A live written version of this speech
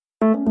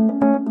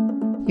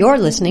You're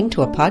listening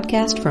to a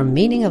podcast from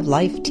Meaning of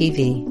Life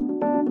TV.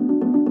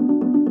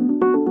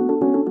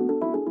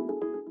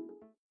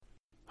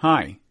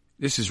 Hi,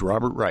 this is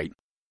Robert Wright.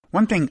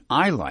 One thing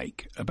I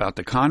like about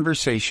the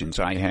conversations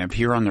I have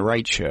here on The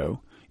Wright Show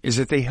is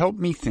that they help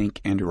me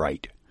think and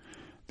write.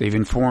 They've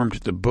informed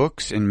the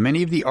books and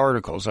many of the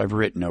articles I've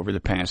written over the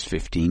past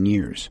 15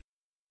 years.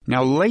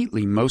 Now,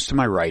 lately, most of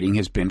my writing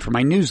has been for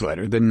my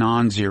newsletter, the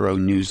Non-Zero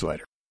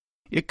Newsletter.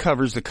 It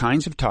covers the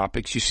kinds of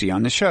topics you see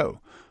on the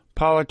show: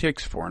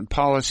 politics, foreign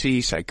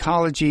policy,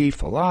 psychology,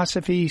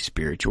 philosophy,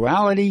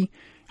 spirituality,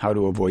 how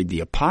to avoid the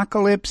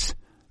apocalypse,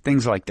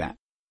 things like that.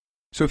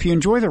 So if you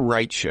enjoy The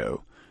Wright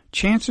Show,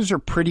 chances are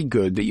pretty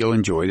good that you'll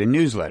enjoy the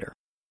newsletter.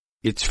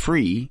 It's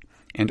free,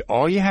 and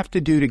all you have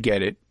to do to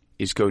get it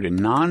is go to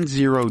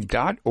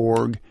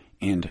nonzero.org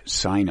and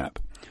sign up.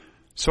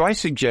 So I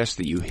suggest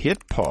that you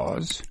hit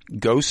pause,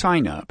 go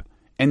sign up,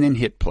 and then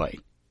hit play.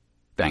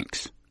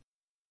 Thanks.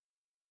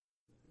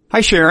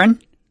 Hi,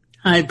 Sharon.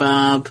 Hi,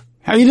 Bob.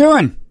 How you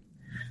doing?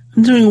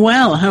 I'm doing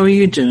well. How are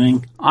you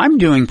doing? I'm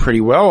doing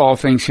pretty well, all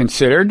things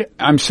considered.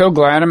 I'm so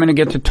glad I'm going to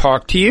get to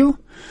talk to you.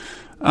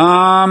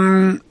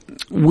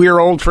 We're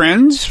old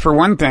friends, for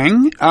one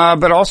thing,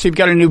 but also you've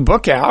got a new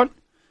book out.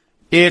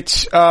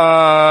 It's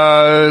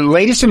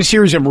latest in a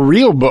series of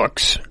real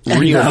books.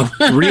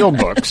 Real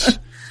books.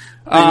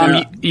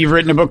 You've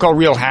written a book called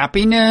Real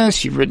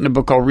Happiness. You've written a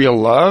book called Real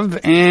Love.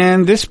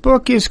 And this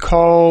book is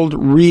called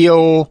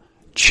Real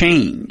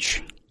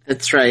Change.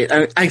 That's right.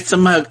 I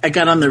somehow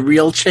got on the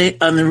real train.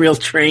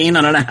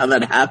 I don't know how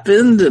that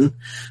happened. And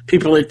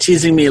people are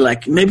teasing me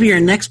like, maybe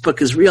your next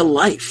book is Real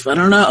Life. I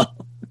don't know.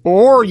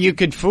 Or you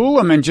could fool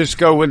them and just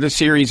go with a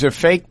series of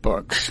fake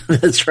books.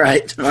 That's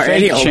right. Or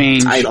fake any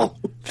change, old title.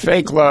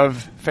 Fake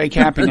love, fake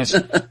happiness.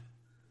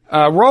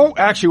 We're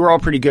all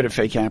pretty good at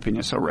fake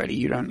happiness already.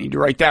 You don't need to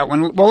write that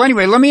one. Well,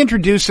 anyway, let me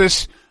introduce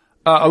us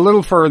a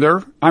little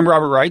further. I'm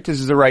Robert Wright. This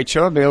is The Wright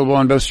Show, available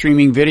on both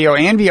streaming video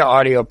and via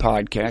audio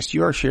podcast.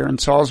 You are Sharon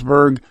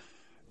Salzberg,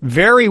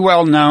 very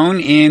well known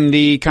in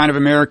the kind of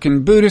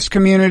American Buddhist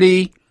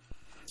community.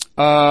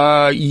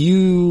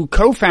 You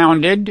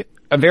co-founded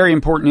a very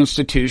important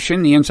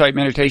institution, the Insight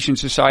Meditation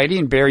Society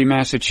in Barre,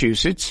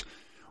 Massachusetts,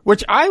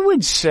 which I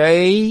would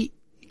say,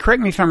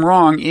 correct me if I'm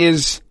wrong,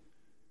 is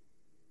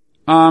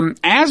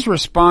as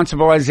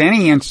responsible as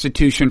any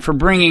institution for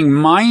bringing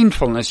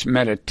mindfulness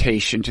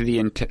meditation to the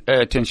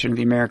attention of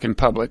the American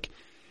public.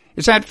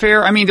 Is that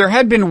fair? I mean, there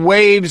had been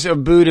waves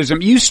of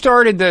Buddhism. You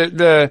started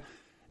the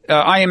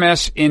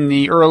IMS in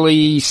the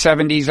early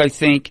 70s, I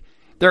think.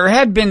 There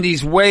had been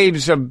these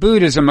waves of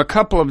Buddhism, a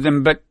couple of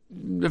them, but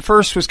the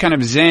first was kind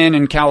of Zen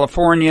in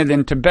California,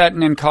 then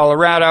Tibetan in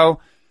Colorado.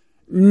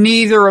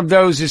 Neither of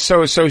those is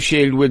so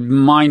associated with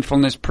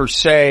mindfulness per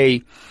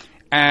se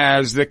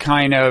as the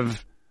kind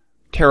of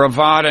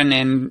Theravadan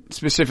and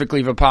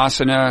specifically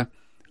Vipassana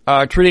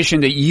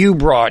tradition that you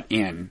brought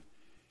in.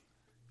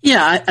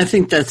 Yeah, I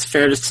think that's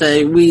fair to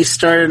say. We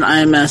started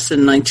IMS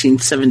in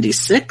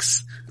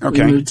 1976.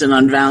 Okay. We moved in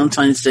on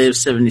Valentine's Day of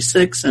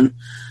 76, and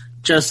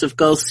Joseph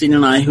Goldstein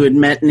and I, who had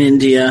met in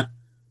India,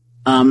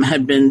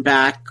 had been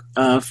back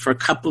for a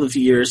couple of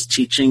years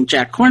teaching.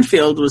 Jack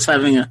Kornfield was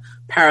having a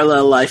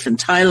parallel life in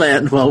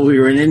Thailand while we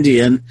were in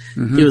India, and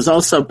he was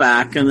also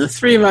back. And the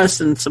three of us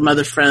and some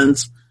other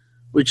friends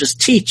would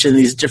just teach in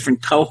these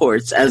different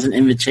cohorts as an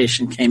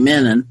invitation came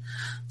in, and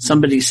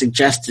somebody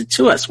suggested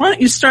to us, why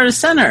don't you start a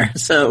center?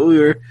 So we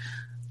were,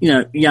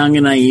 young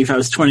and naive. I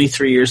was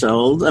 23 years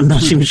old. I'm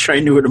not even sure I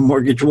knew what a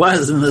mortgage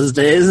was in those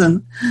days.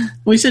 And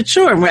we said,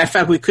 sure. In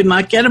fact, we could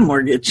not get a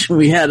mortgage.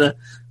 We had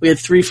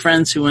three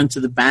friends who went to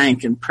the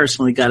bank and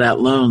personally got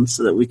out loans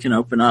so that we can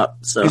open up.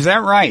 So is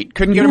that right?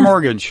 Couldn't get a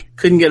mortgage.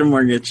 Couldn't get a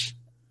mortgage.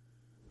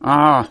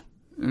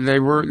 They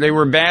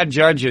were bad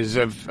judges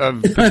of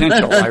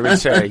potential, I would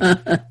say.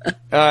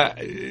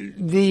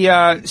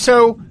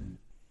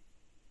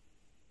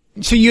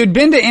 So you had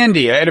been to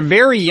India at a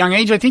very young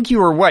age. I think you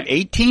were,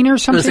 18 or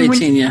something? I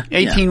was 18, yeah.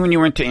 18 when you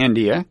went to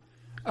India.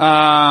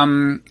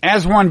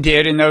 As one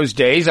did in those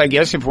days, I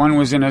guess, if one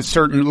was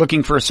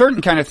looking for a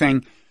certain kind of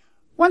thing.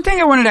 One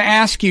thing I wanted to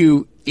ask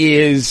you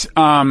is,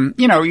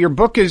 your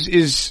book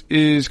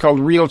is called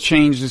Real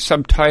Change. The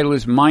subtitle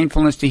is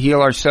Mindfulness to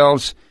Heal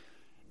Ourselves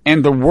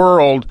and the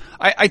World.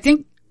 I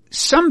think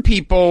some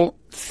people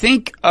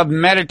think of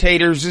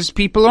meditators as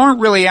people who aren't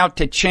really out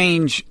to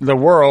change the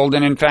world,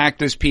 and in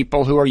fact as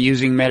people who are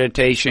using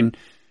meditation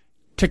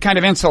to kind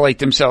of insulate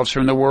themselves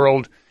from the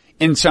world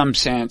in some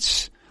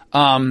sense.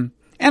 And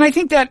I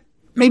think that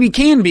maybe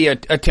can be a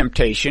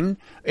temptation.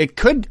 I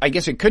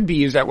guess it could be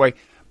used that way.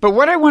 But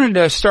what I wanted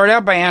to start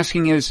out by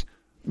asking is,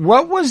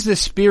 what was the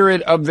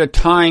spirit of the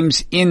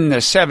times in the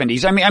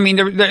 70s? I mean,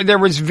 there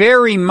was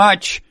very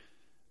much,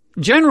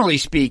 generally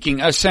speaking,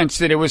 a sense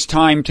that it was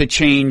time to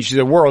change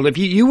the world. If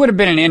you would have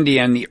been in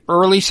India in the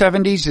early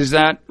 70s, is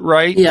that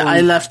right? Yeah, I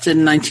left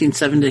in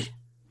 1970.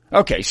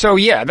 Okay, so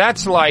yeah,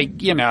 that's like,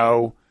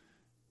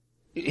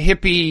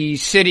 hippie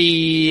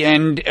city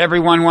and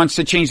everyone wants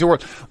to change the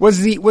world.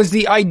 Was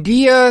the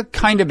idea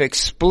kind of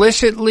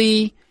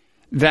explicitly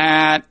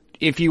that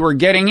if you were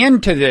getting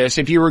into this,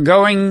 if you were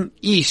going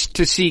east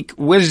to seek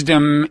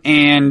wisdom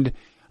and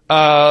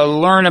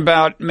learn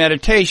about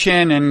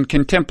meditation and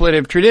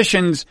contemplative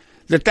traditions,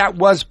 that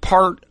was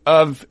part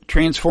of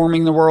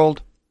transforming the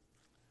world?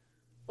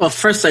 Well,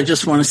 first, I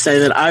just want to say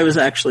that I was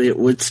actually at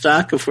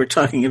Woodstock. If we're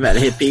talking about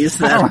hippies,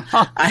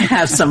 that I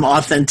have some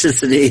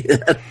authenticity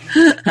that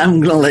I'm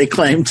going to lay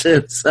claim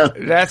to. So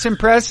that's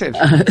impressive.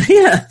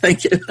 Yeah,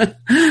 thank you.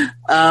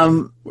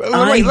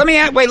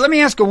 Let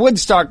me ask a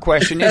Woodstock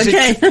question.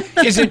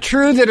 Is it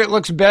true that it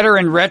looks better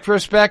in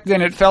retrospect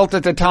than it felt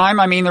at the time?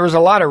 I mean, there was a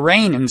lot of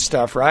rain and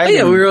stuff, right? Oh,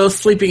 yeah, we were all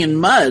sleeping in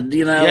mud,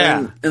 in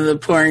the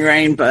pouring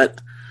rain.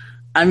 But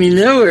I mean,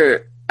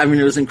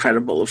 it was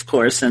incredible, of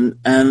course, and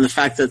the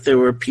fact that there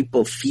were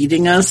people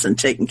feeding us and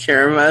taking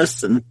care of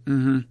us and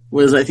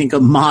was, I think,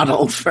 a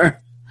model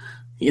for,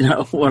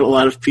 what a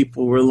lot of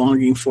people were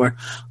longing for.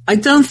 I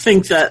don't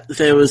think that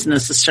there was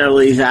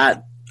necessarily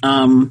that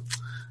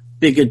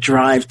big a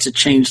drive to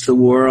change the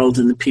world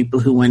and the people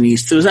who went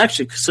east. There was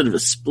actually sort of a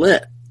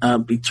split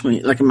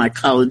between, like in my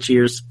college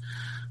years,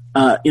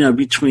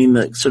 between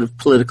the sort of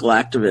political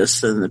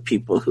activists and the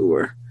people who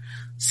were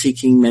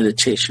seeking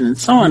meditation and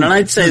so on. And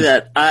I'd say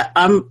that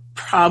I'm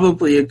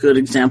probably a good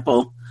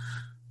example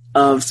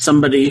of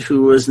somebody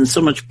who was in so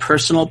much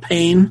personal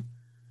pain,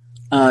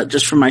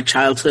 just from my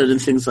childhood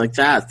and things like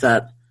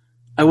that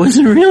I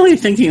wasn't really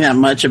thinking that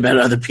much about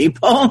other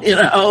people,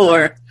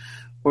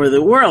 or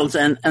the world.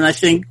 And I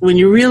think when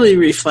you really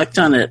reflect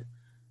on it,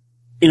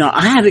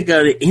 I had to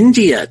go to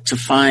India to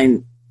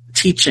find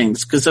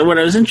teachings, because what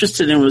I was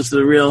interested in was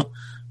the real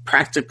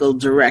practical,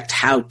 direct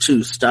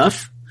how-to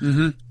stuff.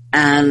 Mm-hmm.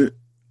 And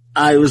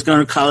I was going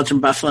to college in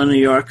Buffalo, New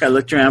York. I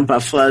looked around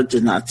Buffalo,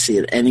 did not see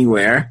it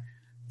anywhere.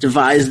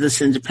 Devised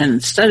this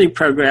independent study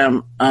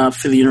program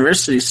for the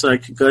university so I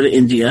could go to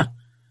India.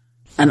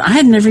 And I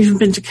had never even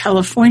been to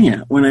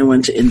California when I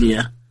went to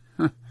India.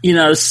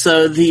 Huh.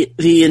 So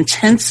the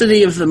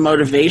intensity of the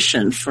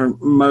motivation for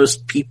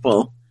most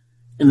people,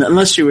 and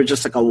unless you were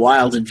just like a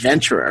wild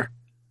adventurer,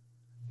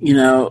 you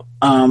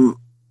had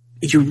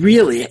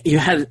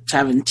to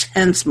have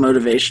intense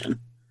motivation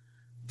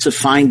to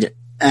find it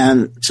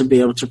and to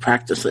be able to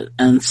practice it.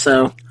 And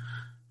so,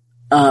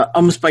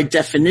 almost by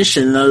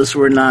definition, those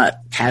were not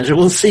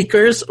casual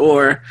seekers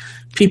or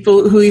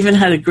people who even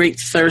had a great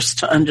thirst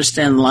to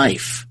understand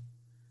life,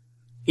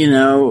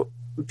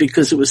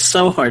 because it was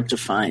so hard to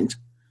find.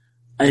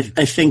 I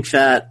think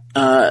that,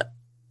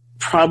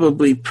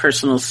 probably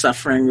personal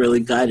suffering really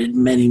guided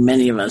many,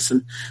 many of us.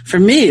 And for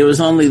me, it was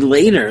only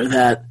later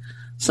that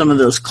some of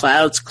those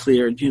clouds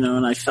cleared,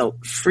 and I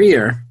felt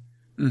freer,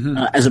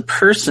 as a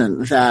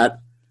person that,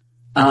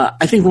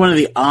 I think one of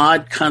the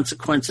odd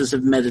consequences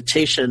of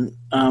meditation,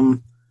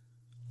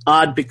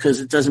 odd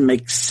because it doesn't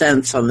make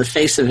sense on the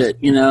face of it,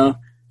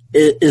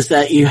 is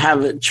that you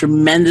have a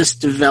tremendous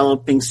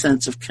developing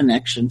sense of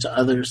connection to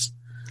others.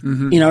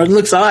 Mm-hmm. It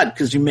looks odd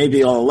because you may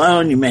be all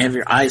alone. You may have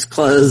your eyes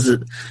closed.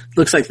 It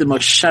looks like the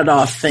most shut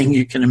off thing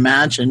you can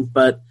imagine,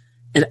 but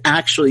it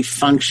actually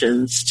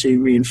functions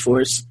to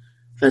reinforce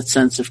that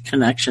sense of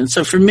connection.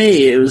 So for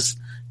me, it was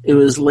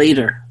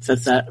later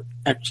that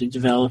actually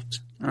developed.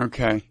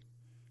 Okay.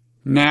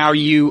 Now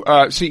you,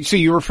 so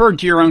you referred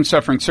to your own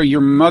suffering. So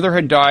your mother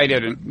had died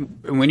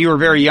when you were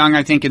very young,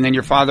 I think, and then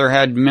your father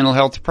had mental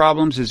health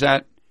problems. Is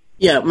that?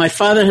 Yeah, my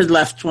father had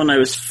left when I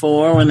was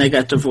 4 when they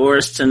got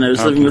divorced, and I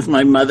was living with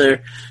my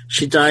mother.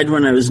 She died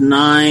when I was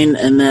 9,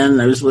 and then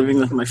I was living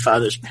with my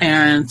father's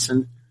parents,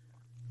 and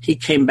he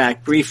came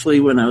back briefly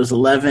when I was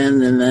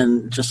 11, and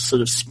then just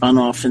sort of spun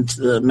off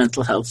into the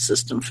mental health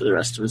system for the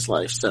rest of his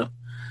life. So,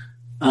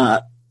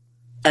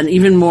 and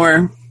even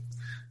more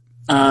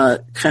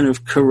kind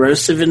of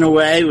corrosive in a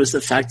way was the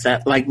fact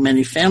that, like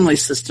many family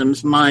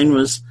systems, mine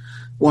was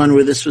one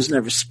where this was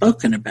never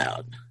spoken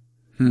about.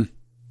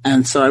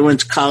 And so I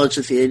went to college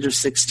at the age of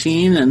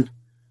 16 and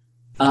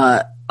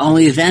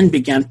only then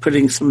began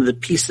putting some of the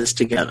pieces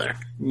together,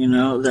 maybe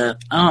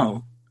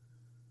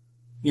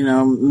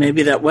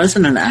that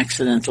wasn't an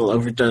accidental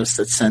overdose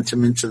that sent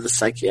him into the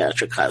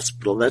psychiatric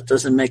hospital. That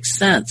doesn't make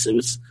sense. It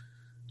was,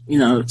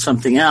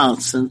 something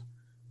else. And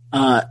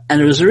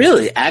it was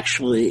really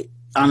actually,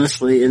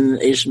 honestly, in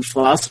the Asian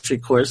philosophy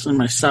course in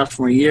my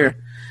sophomore year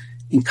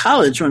in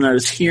college when I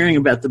was hearing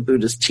about the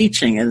Buddha's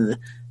teaching and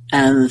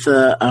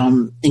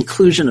the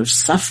inclusion of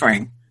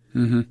suffering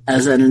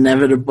as an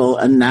inevitable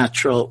and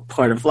natural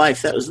part of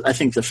life. That was, I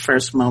think, the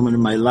first moment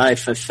in my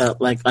life I felt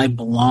like I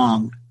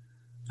belong.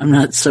 I'm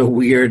not so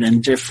weird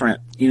and different.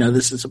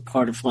 This is a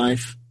part of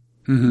life.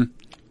 Mm-hmm.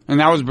 And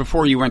that was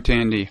before you went to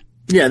India?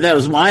 Yeah, that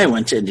was why I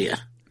went to India.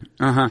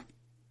 Uh-huh.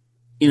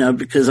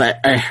 Because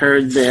I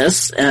heard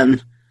this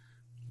and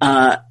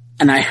I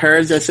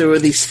heard that there were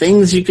these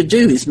things you could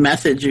do, these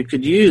methods you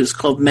could use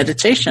called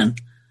meditation,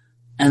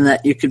 and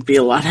that you could be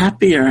a lot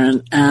happier.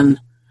 And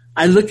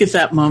I look at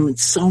that moment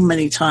so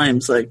many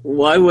times, like,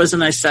 why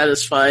wasn't I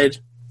satisfied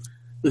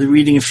with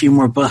reading a few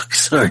more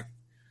books or,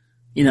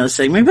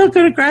 saying, maybe I'll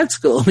go to grad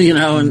school,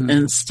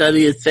 and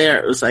study it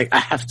there. It was like, I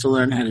have to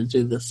learn how to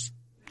do this.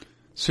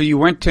 So you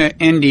went to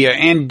India,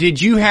 and did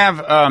you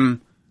have a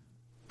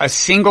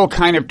single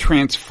kind of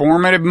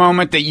transformative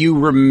moment that you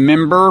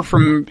remember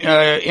from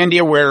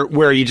India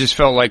where you just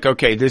felt like,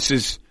 okay, this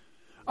is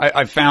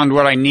I found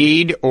what I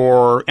need,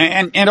 or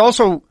and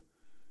also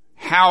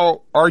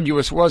how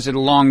arduous was it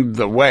along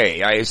the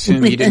way? I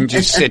assume you didn't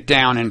just sit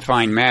down and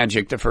find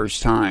magic the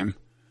first time.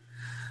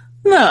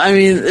 No, I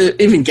mean,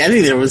 even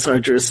getting there was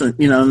arduous.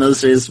 You know, in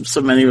those days, so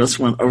many of us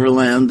went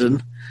overland,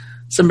 and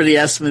somebody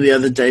asked me the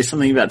other day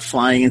something about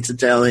flying into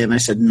Delhi, and I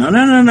said, no.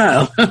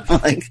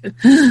 Like,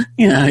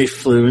 you know, he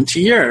flew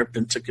into Europe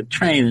and took a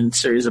train and a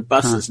series of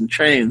buses and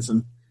trains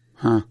and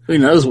who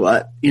knows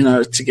what, you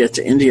know, to get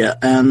to India.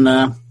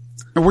 And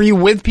were you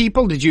with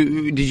people? Did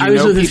you I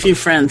was know with people? a few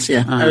friends,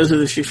 yeah. I was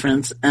with a few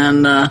friends.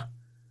 And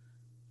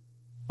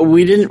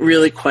we didn't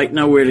really quite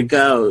know where to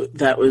go.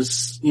 That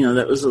was a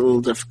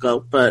little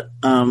difficult, but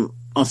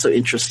also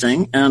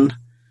interesting. And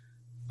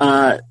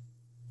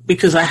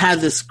because I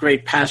had this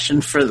great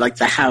passion for like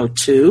the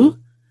how-to,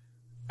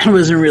 I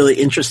wasn't really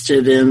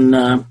interested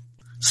in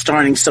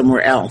starting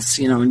somewhere else,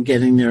 you know, and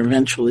getting there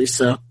eventually.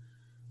 So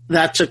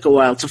that took a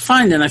while to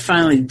find, and I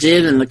finally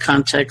did in the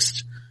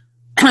context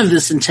of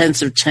this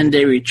intensive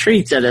 10-day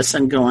retreat that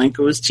S.N. Goenka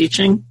was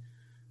teaching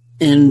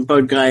in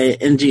Bodh Gaya,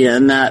 India,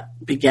 and that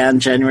began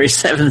January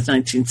 7th,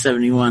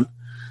 1971.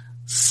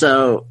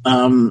 So,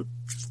 and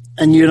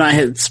you and I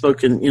had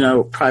spoken, you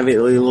know,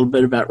 privately a little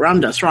bit about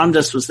Ramdas.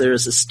 Ramdas was there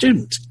as a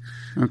student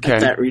at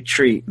that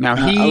retreat. Now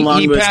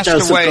along he with passed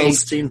Joseph away.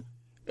 Goldstein.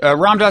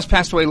 Ramdas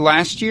passed away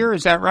last year.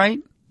 Is that right?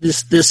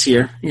 This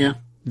year, yeah.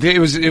 It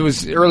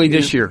was early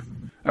this year.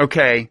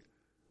 Okay.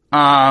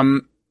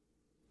 And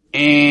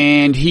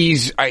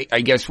he's,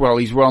 I guess, well,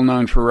 he's well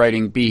known for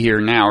writing Be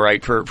Here Now,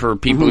 right? For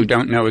people who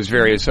don't know his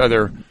various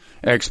other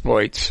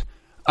exploits.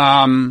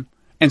 And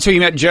so you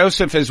met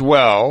Joseph as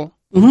well.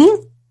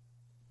 Mm-hmm.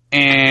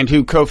 And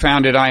who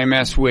co-founded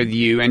IMS with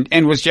you.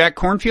 And was Jack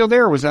Cornfield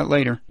there, or was that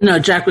later? No,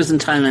 Jack was in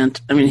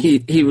Thailand. I mean,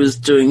 he was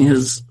doing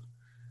his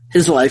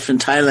life in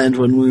Thailand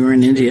when we were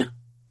in India.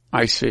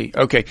 I see.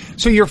 Okay.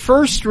 So your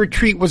first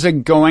retreat was a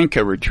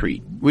Goenka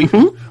retreat. We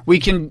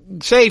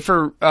can say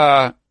for,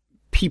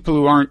 people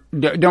who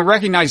don't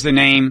recognize the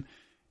name,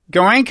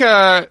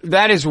 Goenka,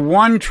 that is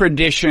one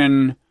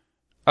tradition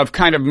of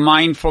kind of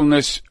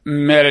mindfulness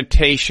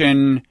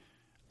meditation,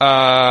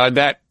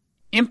 that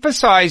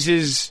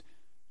emphasizes,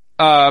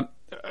 all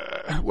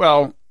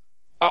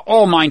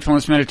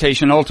mindfulness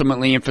meditation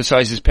ultimately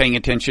emphasizes paying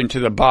attention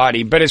to the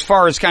body. But as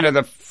far as kind of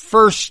the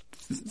first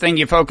thing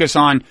you focus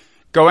on,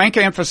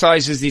 Goenka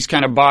emphasizes these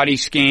kind of body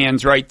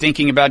scans, right?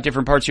 Thinking about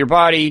different parts of your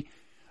body.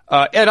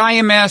 At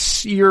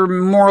IMS, you're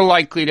more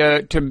likely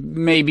to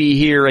maybe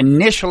hear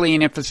initially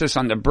an emphasis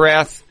on the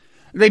breath.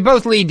 They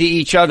both lead to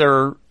each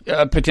other,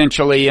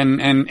 potentially,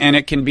 and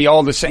it can be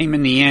all the same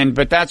in the end,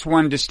 but that's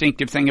one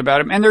distinctive thing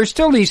about them. And there's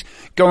still these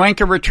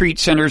Goenka retreat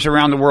centers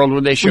around the world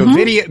where they show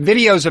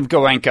videos of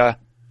Goenka.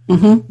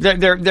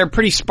 They're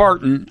pretty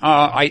Spartan,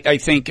 I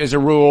think, as a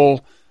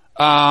rule.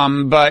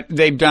 But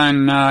they've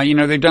done a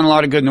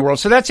lot of good in the world.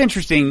 So that's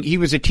interesting. He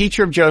was a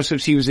teacher of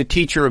Joseph's. He was a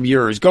teacher of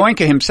yours.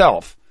 Goenka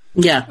himself.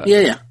 Yeah.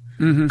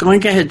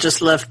 Goenka had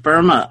just left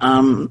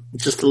Burma,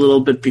 just a little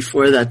bit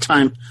before that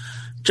time.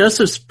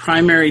 Joseph's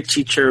primary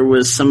teacher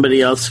was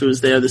somebody else who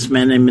was there, this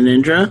man named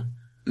Manindra.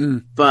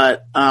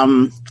 But,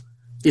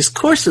 these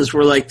courses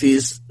were like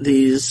these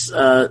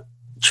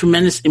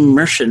tremendous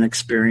immersion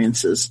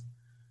experiences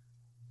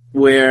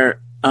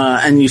where,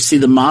 and you see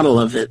the model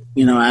of it,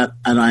 you know, at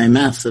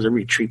IMS, at a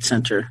retreat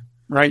center.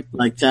 Right.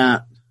 Like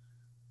that.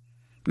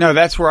 No,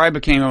 that's where I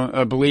became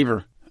a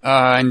believer.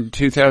 In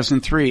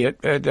 2003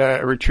 at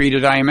a retreat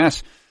at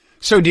IMS.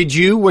 So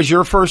was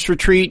your first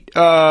retreat,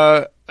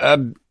 was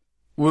that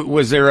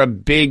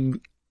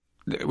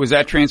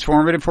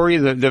transformative for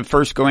you, the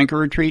first Goenka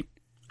retreat?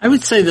 I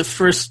would say the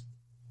first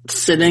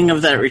sitting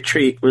of that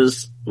retreat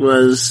was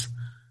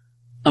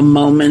a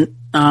moment,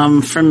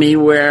 for me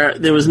where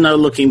there was no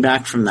looking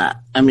back from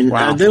that. I mean,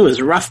 there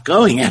was rough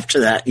going after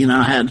that. You know,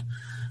 I had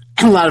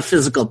a lot of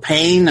physical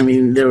pain. I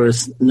mean, there were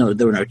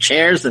no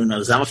chairs, there were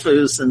no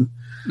zalfus, and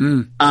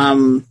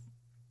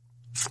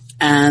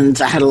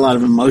I had a lot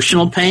of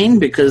emotional pain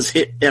because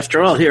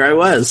after all, here I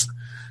was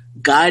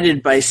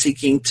guided by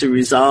seeking to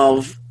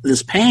resolve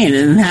this pain.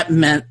 And that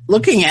meant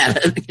looking at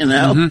it, you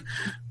know,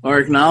 or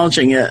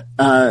acknowledging it,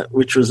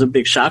 which was a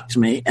big shock to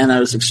me. And I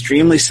was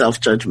extremely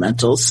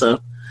self-judgmental. So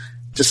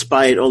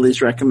despite all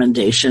these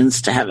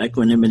recommendations to have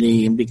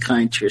equanimity and be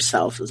kind to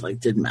yourself,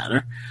 didn't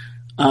matter.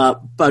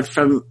 But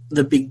from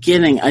the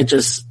beginning, I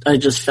just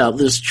felt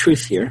there's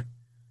truth here.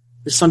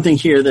 There's something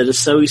here that is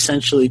so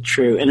essentially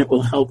true, and it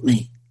will help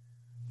me,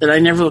 that I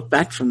never look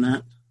back from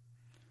that.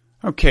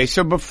 Okay,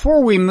 so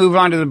before we move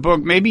on to the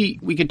book, maybe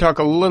we could talk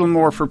a little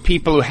more for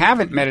people who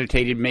haven't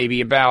meditated,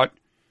 maybe about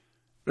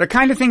the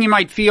kind of thing you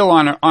might feel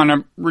on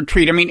a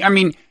retreat. I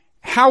mean,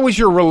 how was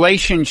your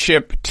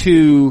relationship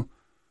to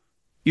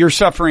your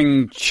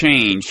suffering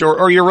changed,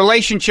 or your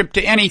relationship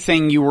to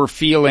anything you were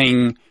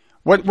feeling?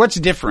 What's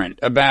different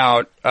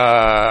about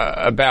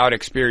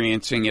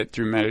experiencing it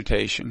through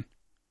meditation?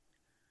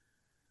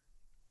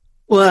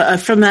 Well,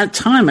 from that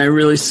time, I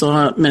really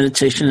saw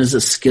meditation as a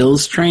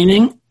skills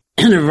training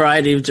and a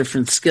variety of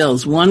different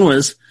skills. One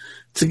was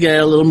to get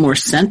a little more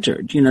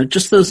centered,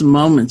 just those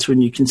moments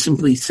when you can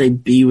simply say,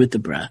 be with the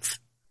breath.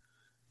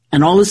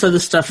 And all this other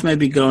stuff may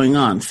be going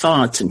on,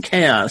 thoughts and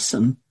chaos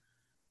and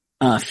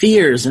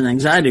fears and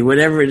anxiety,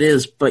 whatever it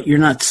is, but you're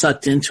not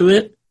sucked into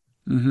it.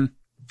 Mm-hmm.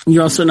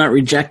 You're also not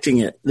rejecting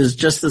it. There's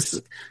just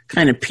this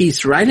kind of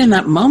peace right in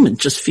that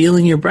moment, just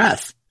feeling your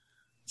breath,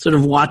 sort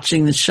of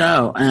watching the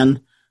show.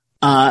 And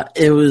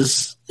it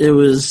was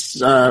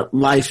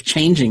life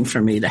changing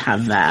for me to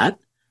have that.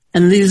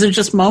 And these are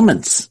just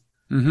moments.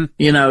 Mm-hmm.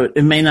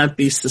 It may not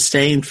be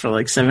sustained for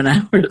like 7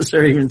 hours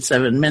or even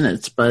 7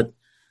 minutes, but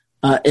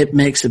it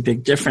makes a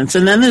big difference.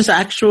 And then there's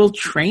actual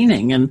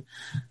training and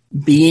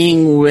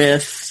being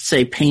with,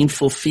 say,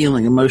 painful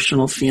feeling,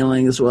 emotional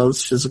feeling, as well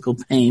as physical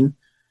pain,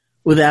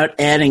 without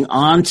adding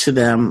on to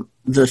them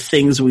the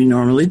things we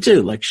normally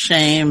do, like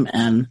shame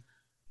and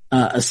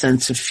a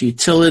sense of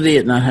futility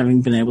at not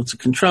having been able to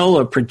control,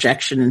 or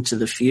projection into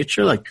the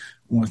future, like,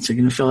 what's it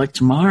going to feel like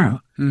tomorrow?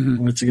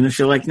 Mm-hmm. What's it going to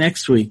feel like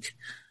next week?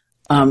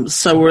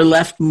 So we're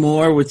left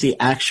more with the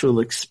actual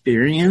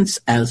experience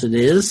as it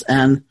is,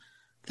 and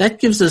that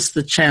gives us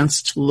the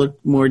chance to look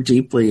more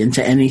deeply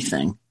into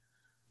anything.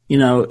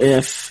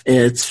 If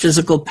it's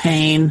physical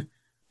pain,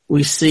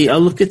 we see, oh,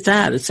 look at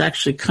that. It's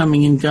actually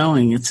coming and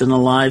going. It's an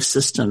alive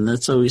system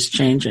that's always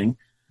changing.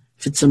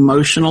 If it's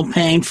emotional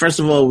pain, first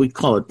of all, we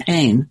call it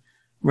pain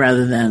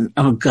rather than,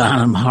 oh, God,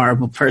 I'm a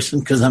horrible person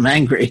because I'm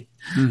angry.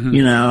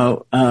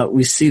 Mm-hmm.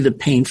 We see the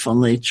painful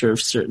nature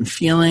of certain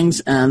feelings,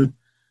 and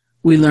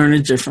we learn a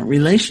different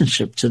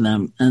relationship to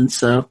them. And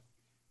so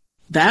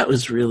that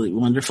was really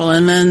wonderful.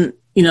 And then,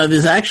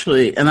 there's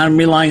actually, and I'm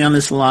relying on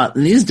this a lot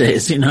these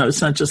days,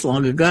 it's not just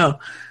long ago.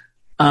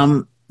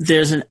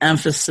 There's an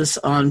emphasis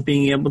on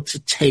being able to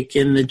take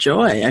in the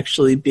joy,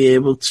 actually be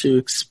able to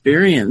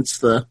experience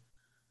the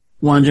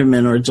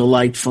wonderment or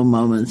delightful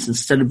moments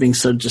instead of being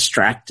so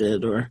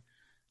distracted or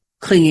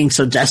clinging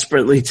so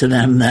desperately to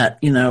them that,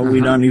 we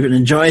don't even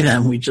enjoy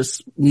them. We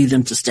just need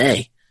them to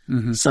stay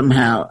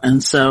somehow.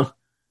 And so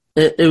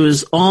it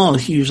was all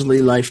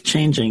hugely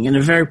life-changing in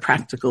a very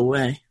practical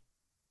way.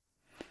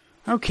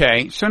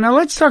 Okay, so now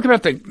let's talk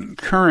about the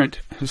current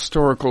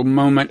historical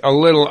moment a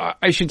little.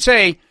 I should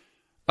say,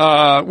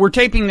 we're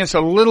taping this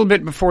a little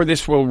bit before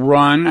this will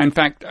run. In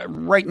fact,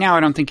 right now I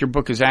don't think your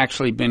book has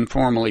actually been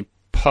formally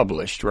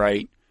published,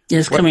 right? Yeah,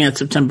 it's coming out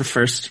September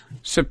 1st.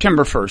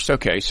 September 1st,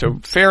 okay, so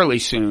fairly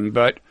soon,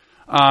 but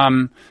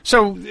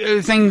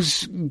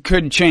things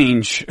could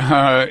change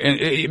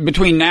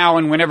between now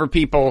and whenever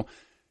people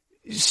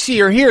see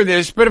or hear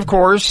this, but of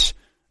course,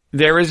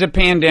 there is a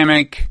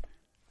pandemic.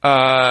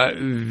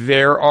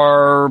 There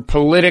are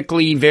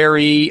politically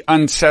very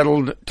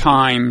unsettled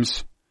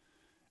times.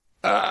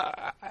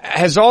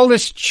 Has all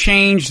this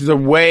changed the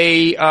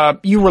way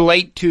you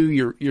relate to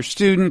your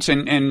students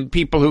and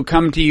people who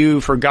come to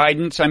you for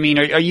guidance? I mean,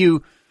 are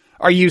you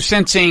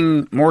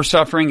sensing more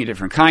suffering, a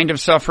different kind of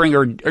suffering,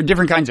 or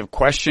different kinds of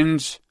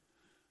questions?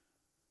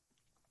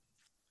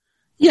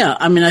 Yeah,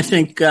 I mean, I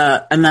think,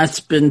 and that's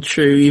been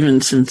true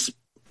even since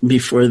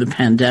before the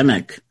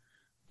pandemic.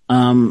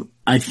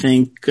 I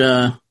think,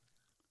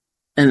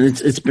 and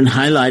it's been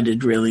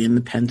highlighted really in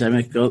the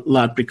pandemic a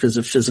lot because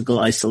of physical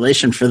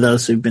isolation for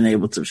those who've been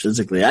able to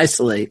physically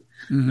isolate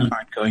and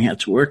aren't going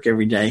out to work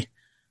every day.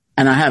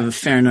 And I have a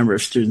fair number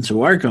of students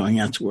who are going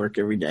out to work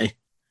every day,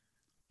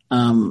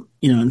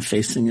 and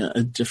facing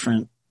a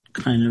different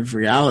kind of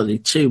reality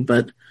too.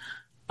 But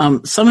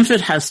some of it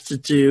has to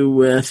do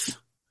with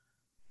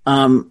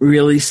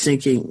really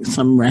seeking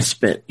some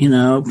respite.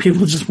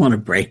 People just want a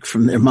break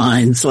from their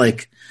minds,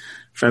 like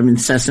from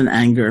incessant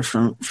anger,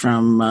 from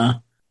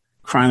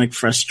chronic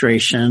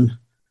frustration.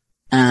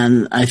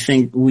 And I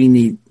think we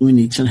need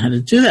to know how to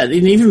do that.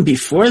 And even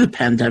before the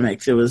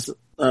pandemic, there was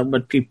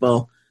what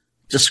people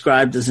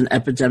described as an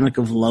epidemic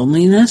of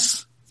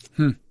loneliness,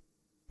 and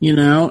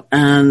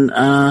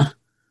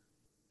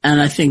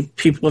I think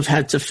people have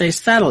had to face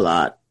that a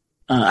lot,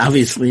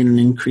 obviously in an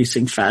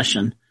increasing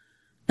fashion.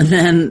 And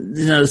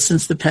then,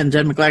 since the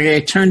pandemic, like I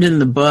turned in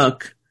the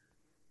book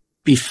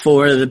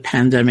before the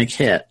pandemic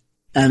hit,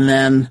 and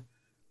then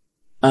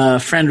a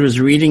friend was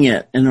reading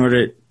it in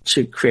order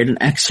to create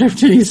an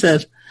excerpt, and he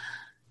said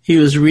he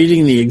was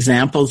reading the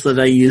examples that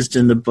I used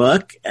in the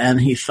book, and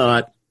he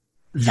thought,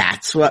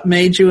 that's what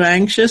made you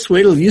anxious?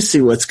 Wait till you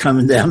see what's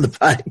coming down the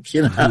pike,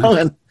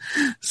 And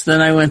so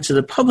then I went to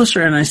the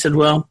publisher and I said,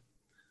 well,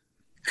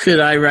 could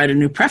I write a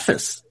new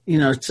preface,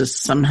 to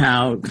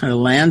somehow kind of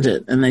land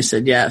it? And they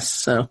said yes.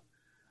 So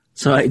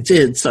I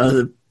did.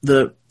 So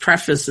the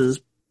preface is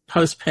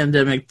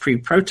post-pandemic,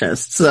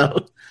 pre-protest.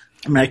 So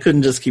I mean, I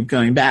couldn't just keep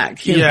going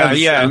back. No,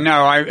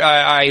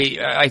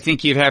 I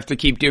think you'd have to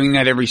keep doing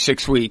that every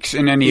 6 weeks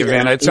in any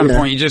event. At some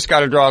point, you just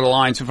got to draw the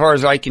line. So far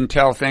as I can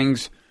tell,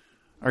 things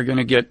are going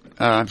to get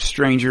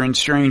stranger and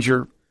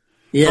stranger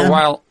for a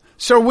while.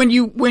 So when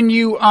you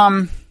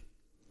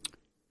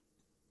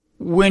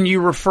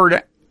refer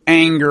to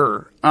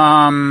anger,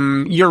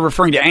 you're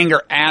referring to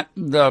anger at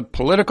the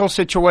political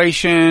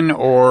situation,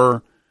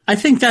 or? I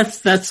think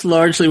that's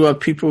largely what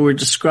people were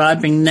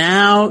describing.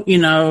 Now,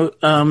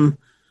 some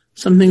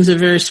things are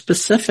very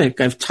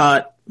specific. I've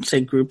taught,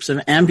 say, groups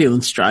of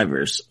ambulance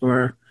drivers,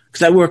 or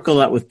because I work a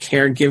lot with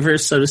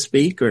caregivers, so to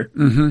speak, or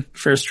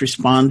first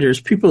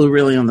responders, people who are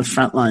really on the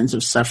front lines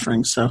of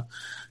suffering. So I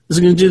was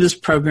going to do this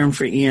program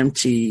for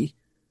EMT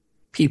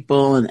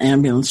people and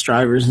ambulance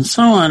drivers and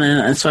so on.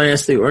 And so I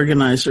asked the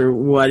organizer,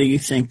 what do you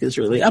think is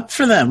really up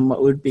for them?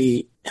 What would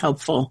be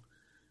helpful?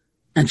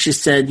 And she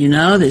said,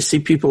 they see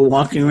people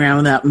walking around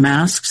without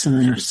masks and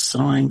they're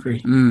so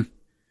angry.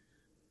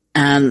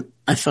 And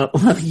I thought,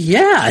 well,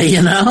 yeah,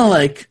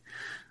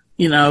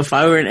 if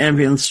I were an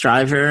ambulance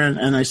driver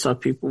and I saw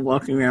people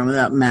walking around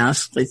without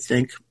masks, I'd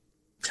think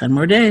 10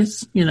 more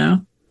days,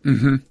 You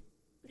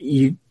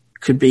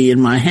could be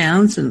in my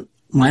hands and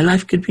my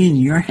life could be in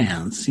your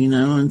hands,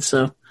 and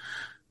so,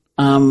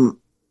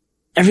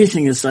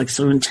 everything is like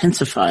so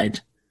intensified,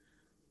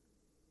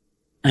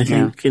 I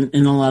think,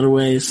 in a lot of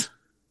ways.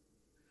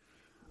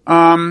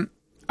 I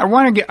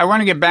want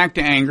to get back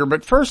to anger,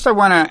 but first I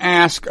want to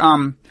ask,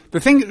 the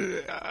thing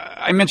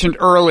I mentioned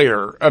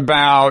earlier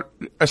about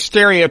a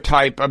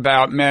stereotype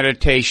about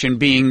meditation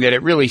being that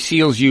it really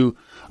seals you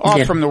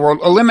off from the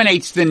world,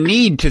 eliminates the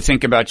need to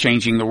think about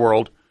changing the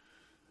world.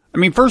 I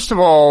mean, first of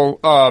all,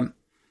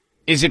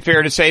 is it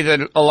fair to say that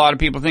a lot of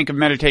people think of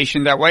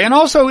meditation that way? And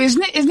also,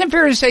 isn't it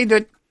fair to say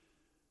that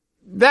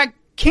that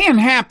can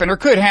happen or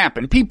could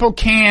happen? People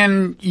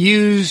can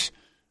use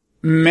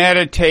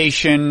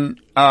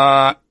meditation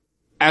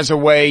as a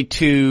way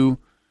to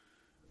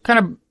kind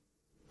of,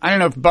 I don't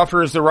know if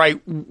buffer is the right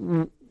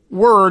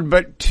word,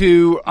 but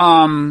to,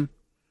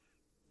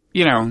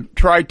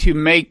 try to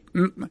make,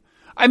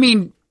 I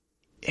mean,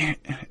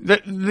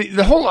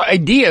 the whole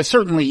idea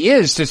certainly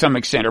is to some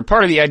extent, or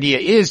part of the idea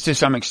is to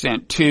some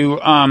extent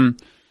to,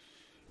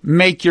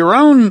 make your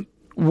own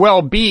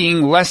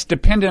well-being less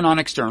dependent on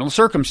external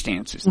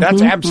circumstances.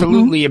 That's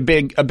absolutely a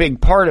big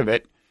part of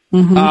it.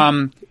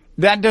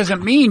 That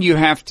doesn't mean you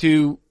have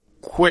to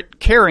quit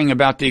caring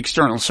about the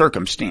external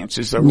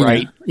circumstances, though,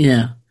 right?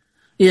 Yeah.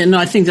 No,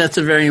 I think that's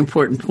a very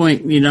important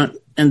point. You don't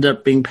end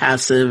up being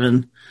passive.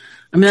 And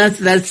I mean,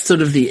 that's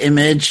sort of the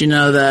image,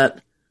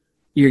 that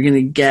you're going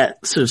to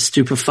get sort of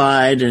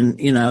stupefied and,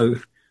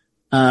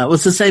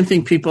 it's the same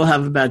thing people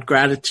have about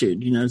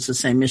gratitude. It's the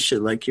same issue.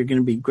 Like you're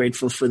going to be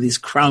grateful for these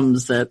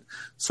crumbs that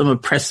some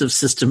oppressive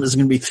system is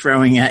going to be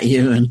throwing at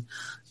you. And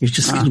you're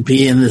just going to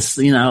be in this,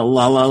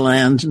 la la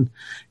land. And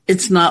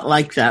it's not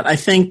like that. I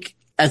think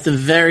at the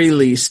very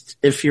least,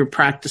 if you're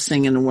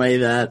practicing in a way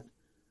that,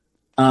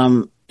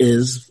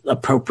 is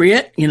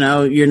appropriate,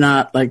 you're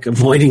not like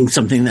avoiding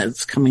something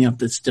that's coming up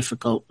that's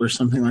difficult or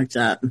something like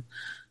that.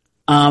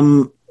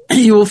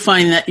 You will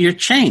find that you're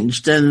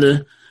changed,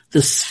 and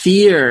the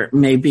sphere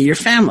may be your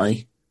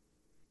family.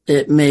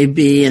 It may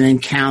be an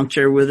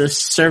encounter with a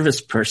service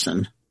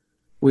person.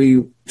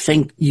 We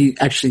think you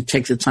actually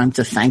take the time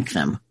to thank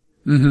them.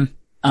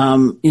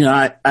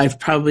 I've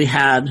probably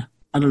had,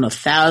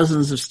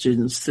 thousands of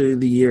students through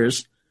the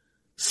years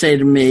say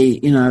to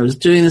me, I was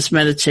doing this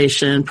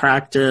meditation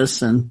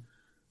practice and,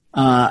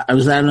 I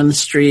was out on the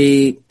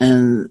street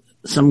and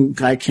some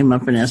guy came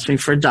up and asked me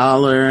for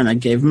 $1 and I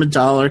gave him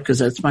 $1 because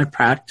that's my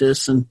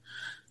practice.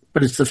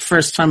 But it's the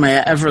first time I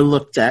ever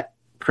looked that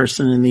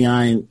person in the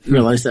eye and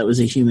realized that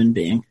was a human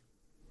being.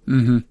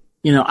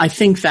 I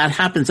think that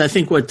happens. I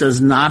think what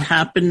does not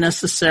happen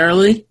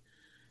necessarily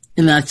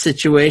in that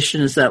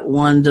situation is that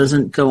one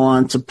doesn't go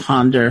on to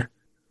ponder,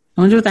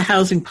 I wonder what the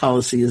housing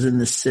policy is in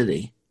this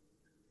city.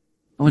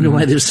 I wonder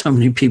why there's so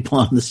many people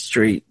on the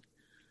street.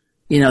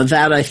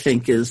 That I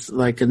think is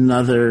like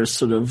another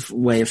sort of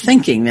way of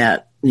thinking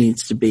that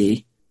needs to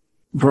be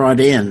brought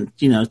in,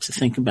 to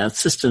think about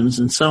systems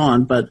and so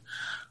on. But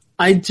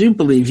I do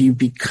believe you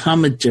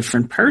become a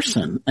different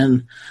person.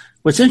 And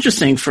what's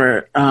interesting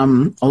for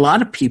a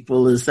lot of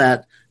people is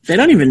that they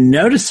don't even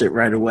notice it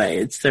right away.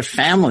 It's their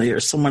family or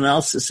someone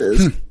else who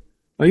says,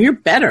 well, you're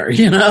better,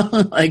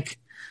 like.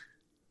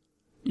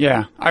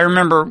 Yeah. I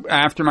remember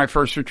after my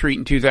first retreat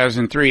in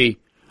 2003,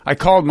 I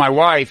called my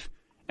wife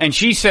and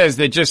she says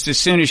that just as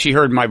soon as she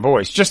heard my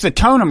voice, just the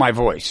tone of my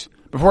voice,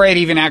 before I had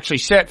even actually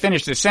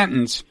finished the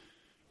sentence,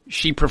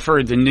 she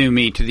preferred the new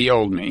me to the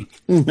old me.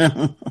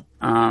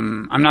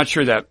 I'm not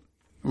sure that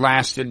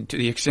lasted to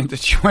the extent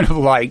that she would have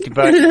liked,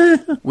 but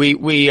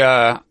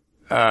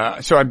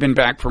so I've been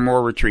back for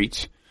more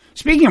retreats.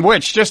 Speaking of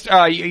which, just,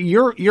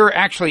 you're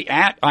actually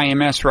at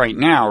IMS right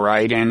now,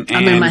 right? And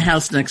I'm in my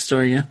house next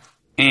door, yeah.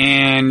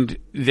 And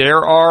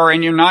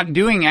and you're not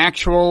doing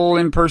actual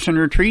in-person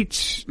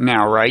retreats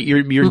now, right?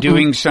 You're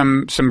doing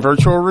some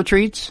virtual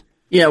retreats?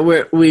 Yeah,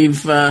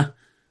 we've gone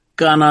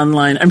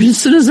online. I mean,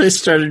 as soon as I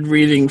started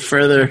reading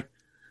further,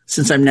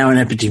 since I'm now an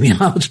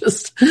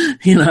epidemiologist,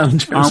 in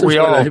terms Aren't we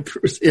all?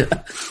 As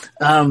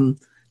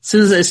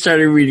soon as I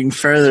started reading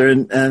further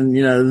and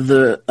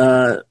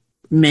the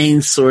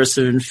main source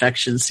of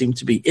infection seemed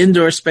to be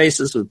indoor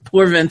spaces with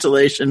poor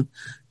ventilation,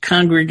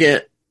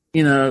 congregate,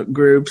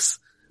 groups.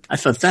 I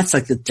thought that's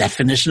like the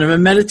definition of a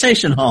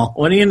meditation hall.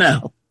 What do you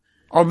know?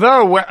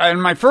 Although in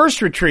my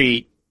first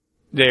retreat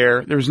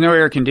there was no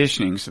air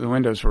conditioning, so the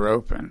windows were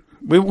open.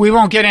 We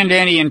won't get into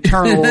any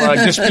internal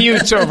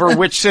disputes over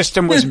which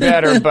system was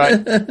better,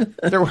 but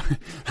there,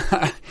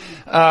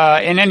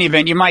 in any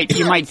event, you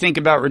might think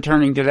about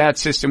returning to that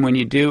system when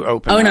you do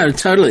open. Oh up. no,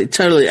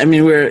 totally. I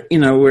mean,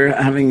 we're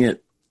having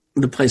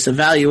the place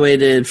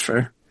evaluated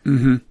for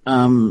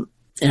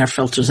air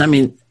filters. I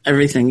mean,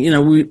 everything.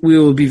 We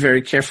will be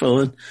very careful.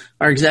 And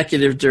our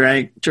executive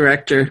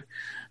director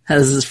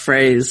has this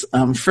phrase,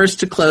 first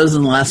to close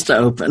and last to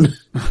open.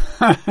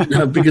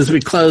 Because we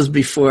closed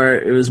before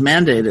it was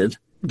mandated.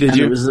 Did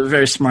you? It was a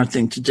very smart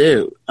thing to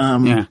do.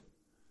 Yeah.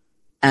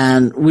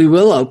 And we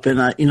will open.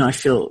 I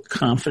feel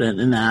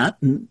confident in that.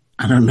 And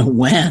I don't know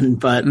when,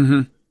 but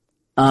we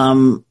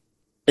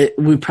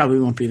probably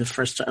won't be the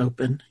first to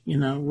open.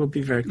 We'll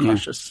be very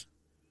cautious.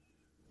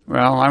 Yeah.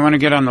 Well, I want to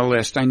get on the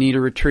list. I need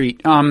a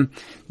retreat.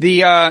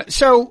 Your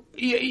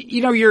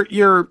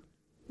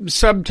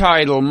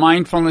subtitle,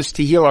 Mindfulness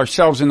to Heal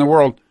Ourselves in the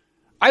World,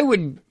 I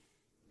would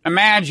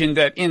imagine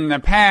that in the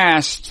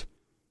past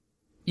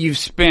you've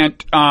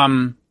spent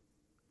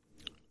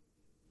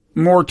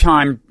more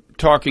time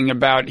talking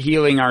about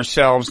healing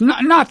ourselves.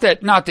 Not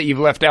that you've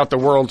left out the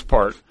world's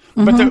part,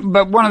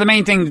 but one of the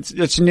main things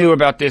that's new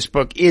about this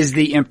book is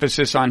the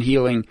emphasis on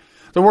healing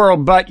the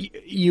world. But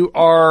you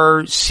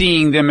are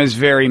seeing them as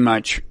very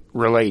much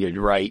related,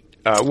 right?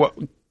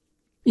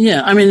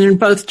 Yeah, I mean, in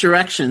both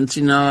directions.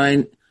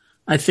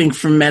 I think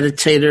for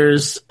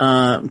meditators,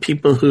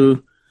 people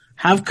who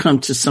have come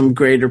to some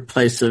greater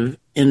place of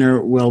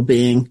inner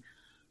well-being,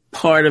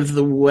 part of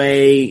the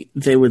way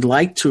they would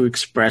like to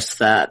express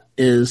that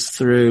is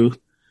through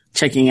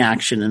taking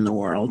action in the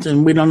world.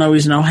 And we don't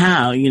always know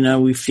how.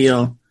 We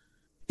feel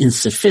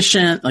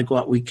insufficient, like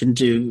what we can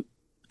do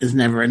is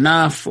never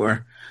enough,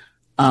 or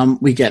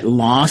we get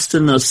lost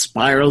in those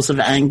spirals of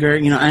anger.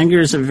 Anger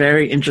is a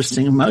very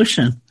interesting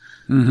emotion.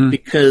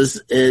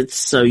 Because it's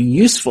so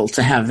useful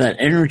to have that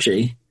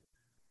energy,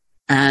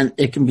 and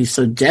it can be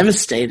so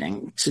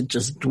devastating to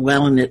just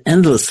dwell in it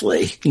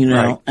endlessly,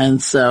 Right. And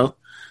so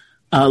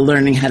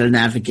learning how to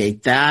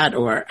navigate that,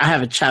 or I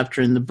have a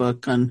chapter in the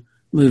book on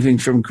moving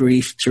from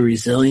grief to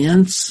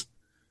resilience.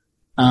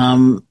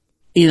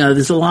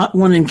 There's a lot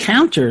one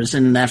encounters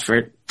in an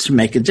effort to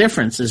make a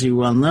difference, as you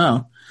well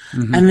know.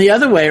 And the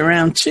other way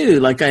around too,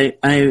 like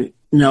I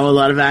know a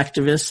lot of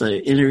activists. I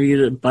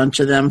interviewed a bunch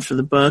of them for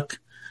the book.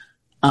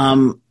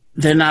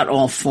 They're not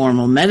all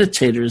formal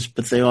meditators,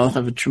 but they all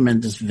have a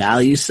tremendous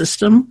value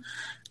system,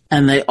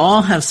 and they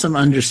all have some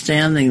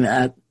understanding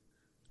that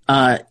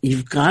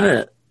you've got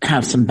to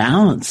have some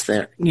balance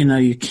there.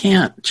 You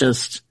can't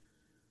just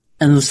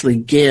endlessly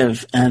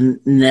give and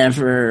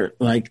never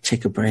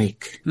take a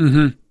break,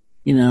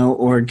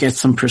 or get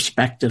some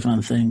perspective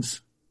on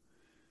things.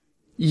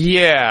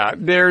 Yeah,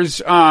 there's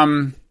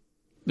a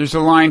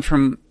line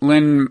from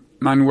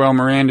Lin-Manuel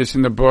Miranda's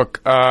in the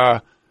book,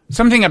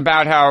 something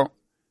about how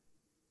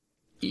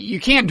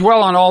you can't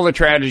dwell on all the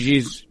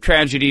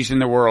tragedies in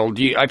the world.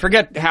 I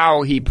forget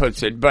how he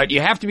puts it, but you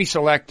have to be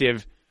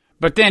selective.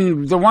 But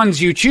then the ones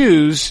you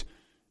choose,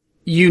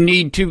 you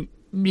need to,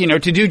 to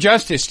do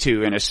justice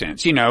to, in a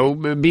sense.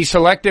 Be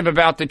selective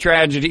about the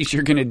tragedies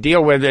you're going to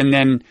deal with, and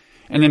then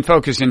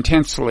focus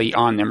intensely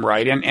on them,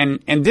 right?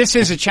 And this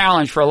is a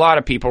challenge for a lot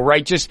of people,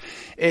 right? Just,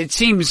 it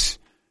seems,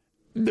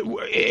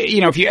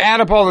 if you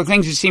add up all the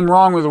things that seem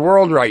wrong with the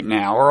world right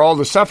now, or all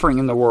the suffering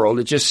in the world,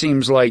 it just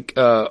seems like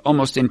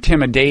almost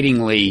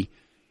intimidatingly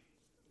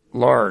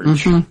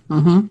large.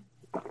 Well,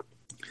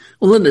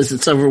 it is.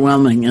 It's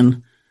overwhelming.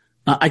 And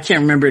I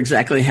can't remember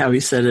exactly how he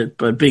said it,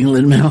 but being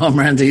Lin-Manuel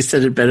Miranda, he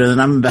said it better than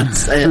I'm about to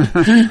say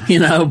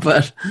it,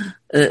 but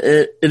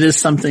it is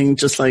something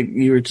just like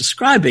you were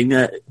describing,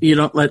 that you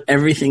don't let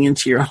everything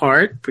into your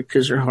heart,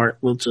 because your heart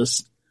will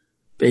just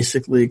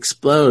basically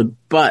explode.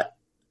 But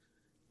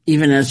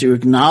even as you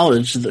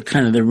acknowledge the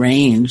kind of the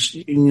range,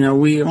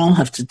 we all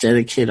have to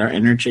dedicate our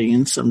energy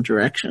in some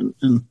direction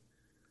and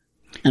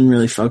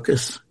really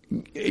focus.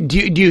 Do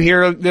you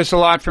hear this a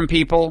lot from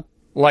people?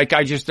 Like,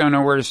 I just don't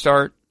know where to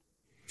start?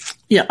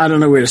 Yeah, I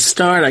don't know where to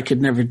start. I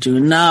could never do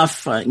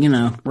enough,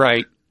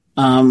 Right.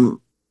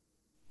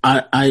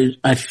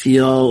 I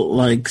feel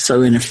like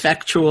so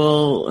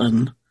ineffectual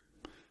and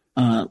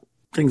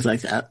things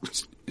like that.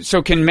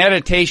 So can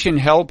meditation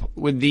help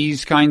with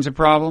these kinds of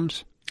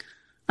problems?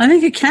 I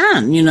think it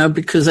can,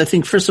 because I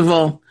think, first of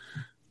all,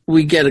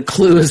 we get a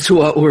clue as to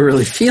what we're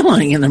really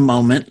feeling in a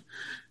moment.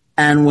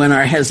 And when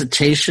our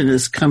hesitation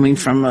is coming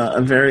from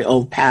a very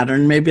old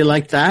pattern, maybe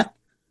like that,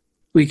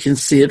 we can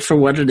see it for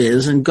what it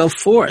is and go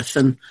forth.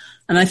 And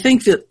I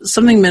think that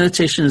something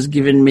meditation has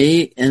given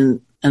me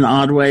in an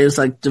odd way is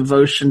like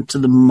devotion to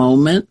the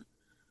moment.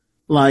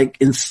 Like,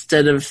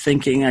 instead of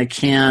thinking I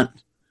can't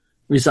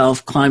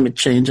resolve climate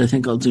change, I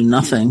think I'll do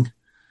nothing.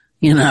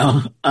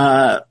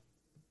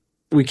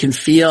 We can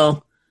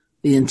feel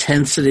the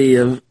intensity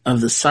of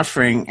the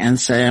suffering and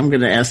say, I'm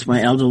going to ask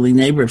my elderly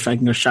neighbor if I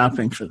can go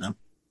shopping for them.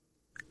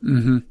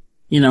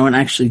 and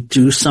actually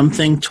do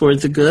something toward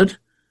the good,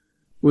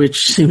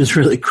 which seems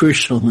really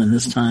crucial in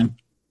this time.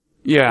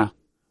 Yeah.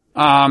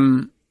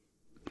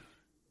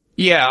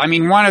 Yeah, I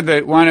mean, one of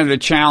the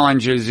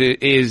challenges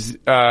is,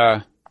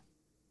 I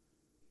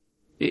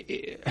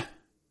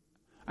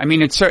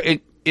mean, it's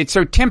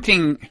so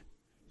tempting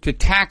to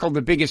tackle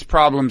the biggest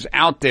problems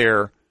out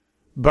there,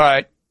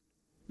 but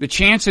the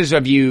chances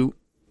of you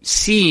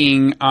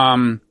seeing,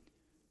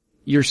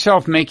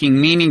 yourself making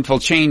meaningful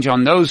change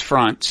on those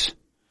fronts,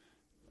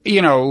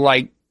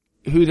 like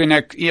who the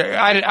next,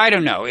 I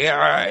don't know.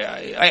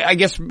 I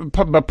guess,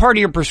 but part of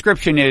your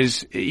prescription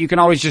is you can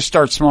always just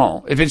start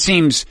small. If it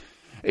seems,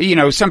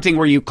 something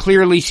where you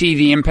clearly see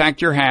the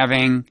impact you're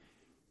having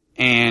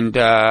and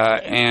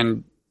go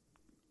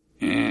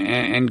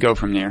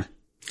from there.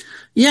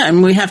 Yeah.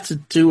 And we have to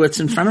do what's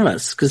in front of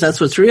us because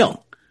that's what's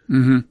real.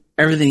 Mm-hmm.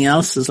 Everything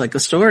else is like a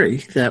story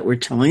that we're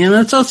telling. And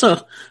it's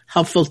also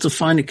helpful to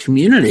find a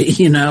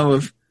community,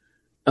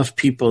 of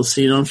people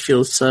so you don't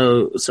feel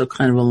so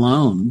kind of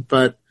alone.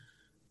 But,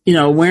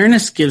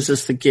 awareness gives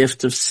us the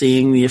gift of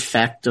seeing the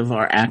effect of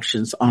our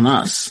actions on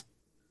us.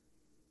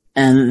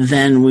 And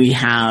then we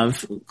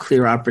have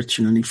clear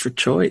opportunity for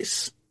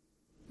choice.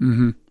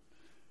 Mm-hmm.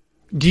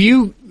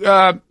 Do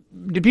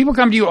people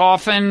come to you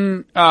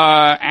often,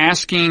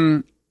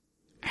 asking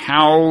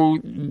how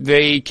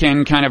they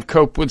can kind of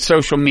cope with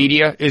social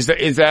media? This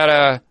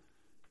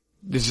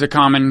is a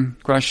common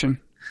question?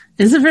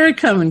 It's a very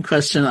common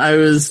question. I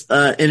was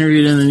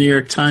interviewed in the New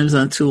York Times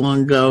not too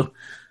long ago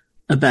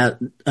about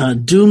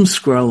doom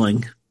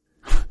scrolling.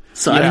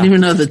 So I didn't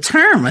even know the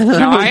term.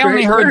 I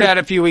only heard that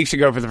a few weeks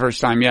ago for the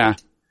first time. Yeah.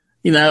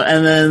 And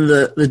then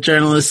the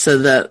journalist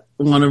said that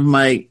one of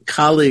my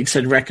colleagues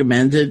had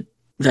recommended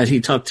that he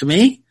talk to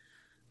me.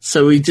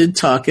 So we did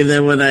talk. And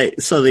then when I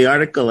saw the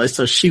article, I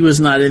saw she was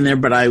not in there,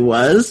 but I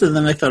was. And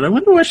then I thought, I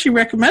wonder why she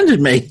recommended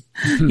me.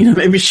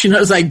 Maybe she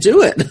knows I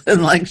do it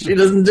and she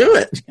doesn't do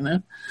it,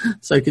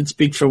 so I could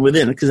speak from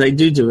within because I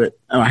do it.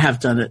 Oh, I have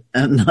done it.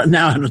 And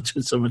now I don't do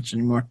it so much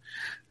anymore.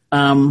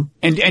 And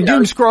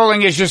doom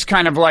scrolling is just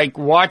kind of like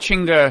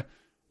watching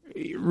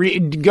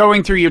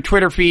going through your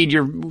Twitter feed,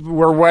 or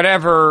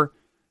whatever,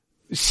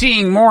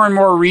 seeing more and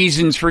more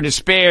reasons for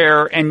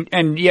despair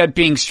and yet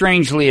being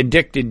strangely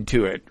addicted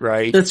to it,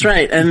 right? That's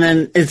right. And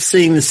then it's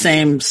seeing the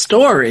same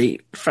story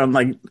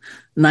from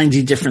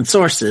 90 different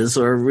sources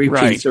or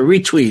repeats or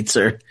retweets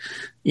or,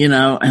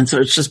 and so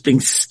it's just being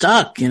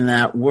stuck in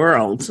that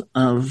world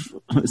of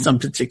some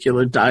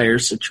particular dire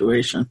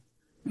situation.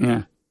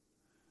 Yeah.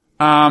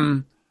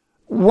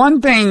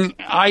 One thing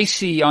I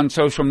see on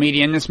social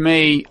media, and this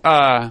may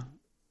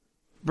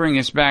bring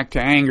us back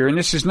to anger, and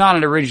this is not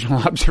an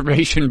original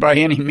observation by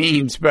any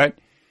means, but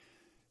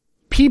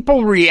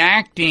people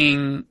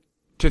reacting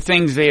to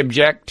things they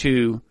object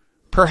to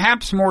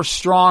perhaps more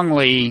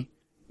strongly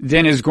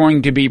than is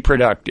going to be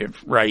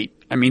productive, right?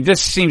 I mean,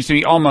 this seems to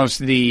be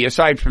almost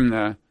aside from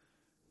the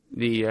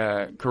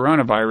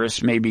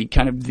coronavirus, maybe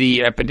kind of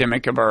the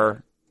epidemic of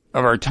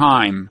our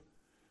time.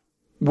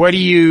 What do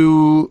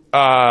you,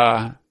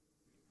 I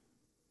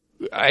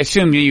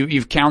assume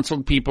you've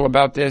counseled people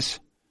about this?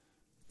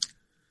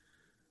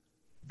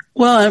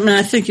 Well, I mean,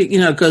 I think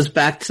it goes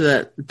back to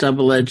that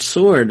double-edged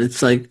sword.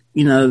 It's like,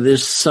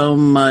 there's so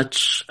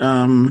much,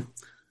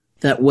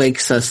 that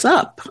wakes us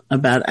up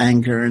about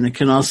anger, and it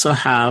can also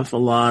have a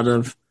lot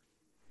of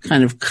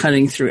kind of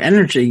cutting through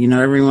energy.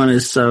 Everyone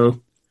is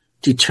so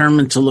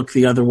determined to look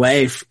the other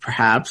way,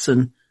 perhaps,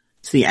 and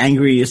it's the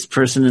angriest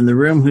person in the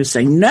room who's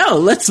saying, no,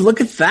 let's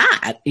look at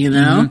that,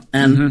 Mm-hmm.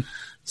 And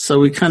so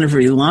we kind of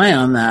rely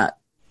on that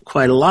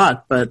quite a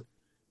lot. But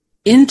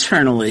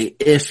internally,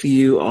 if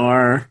you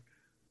are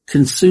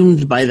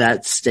consumed by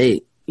that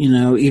state,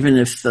 even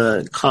if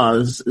the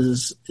cause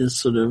is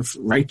sort of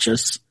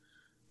righteous,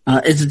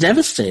 it's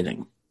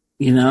devastating.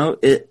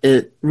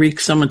 It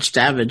wreaks so much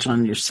damage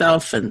on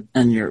yourself and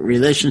your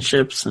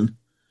relationships and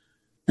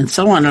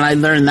so on. And I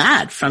learned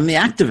that from the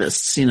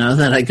activists,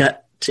 that I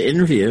got to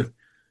interview,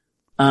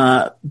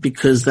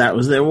 because that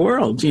was their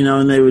world,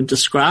 and they would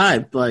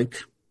describe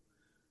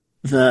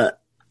the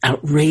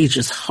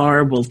outrageous,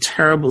 horrible,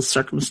 terrible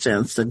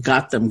circumstance that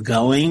got them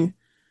going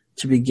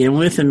to begin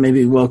with and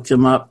maybe woke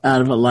them up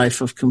out of a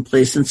life of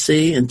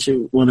complacency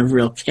into one of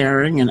real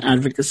caring and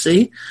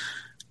advocacy.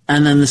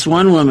 And then this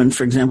one woman,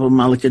 for example,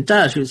 Malika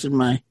Dutt, who's in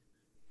my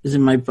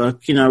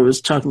book,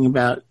 was talking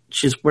about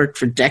she's worked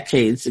for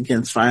decades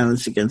against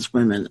violence against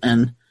women.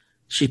 And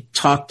she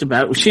talked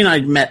about, she and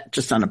I met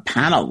just on a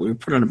panel. We were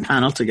put on a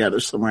panel together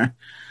somewhere.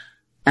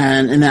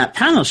 And in that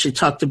panel, she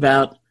talked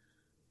about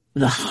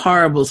the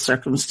horrible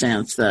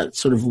circumstance that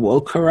sort of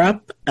woke her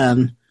up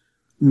and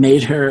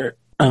made her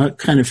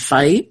kind of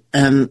fight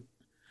and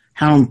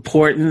how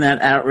important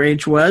that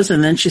outrage was.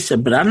 And then she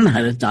said, but I don't know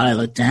how to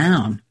dial it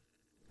down.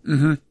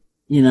 Mm-hmm.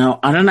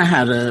 I don't know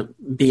how to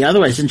be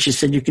otherwise. And she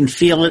said, you can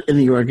feel it in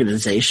the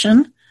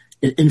organization.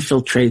 It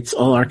infiltrates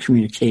all our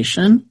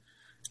communication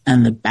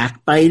and the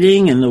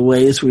backbiting and the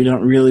ways we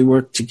don't really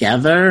work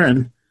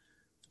together.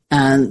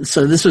 And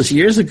so this was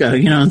years ago,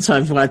 and so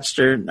I've watched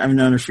her, I've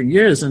known her for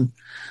years. And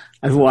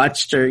I've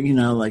watched her,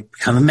 like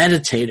become a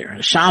meditator,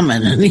 a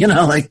shaman, and,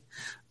 like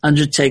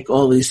undertake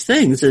all these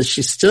things. As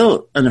she's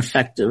still an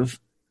effective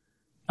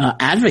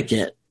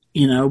advocate,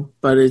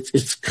 but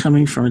it's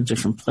coming from a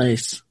different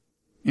place.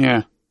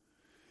 Yeah.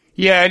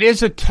 Yeah, it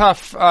is a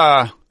tough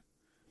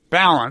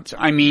balance.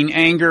 I mean,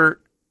 anger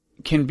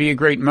can be a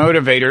great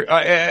motivator.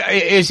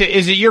 Is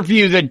it your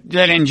view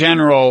that in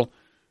general,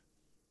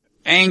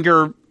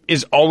 anger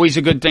is always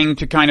a good thing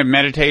to kind of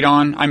meditate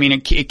on? I mean,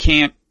 it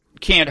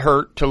can't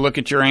hurt to look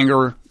at your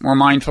anger more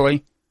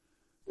mindfully.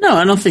 No,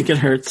 I don't think it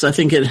hurts. I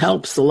think it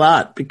helps a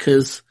lot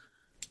because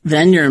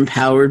then you're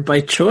empowered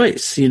by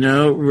choice,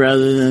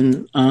 rather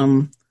than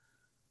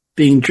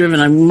being driven.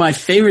 I mean, my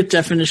favorite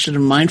definition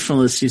of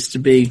mindfulness used to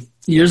be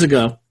years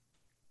ago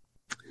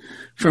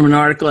from an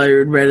article I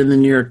read in the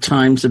New York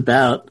Times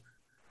about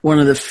one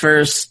of the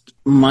first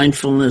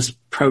mindfulness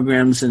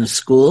programs in a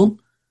school.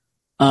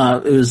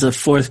 It was a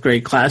fourth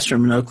grade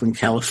classroom in Oakland,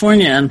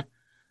 California. And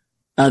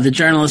the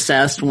journalist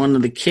asked one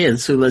of the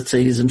kids who, let's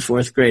say he's in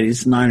fourth grade,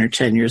 he's 9 or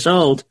 10 years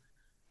old.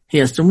 He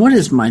asked him, what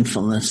is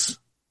mindfulness?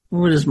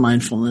 What is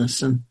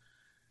mindfulness? And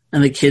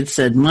the kid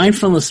said,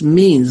 mindfulness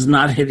means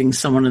not hitting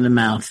someone in the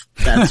mouth.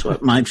 That's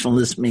what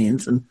mindfulness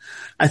means. And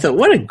I thought,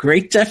 what a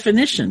great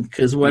definition,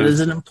 because what does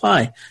it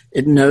imply?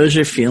 It knows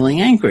you're feeling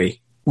angry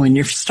when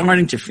you're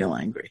starting to feel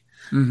angry,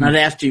 not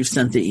after you've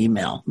sent the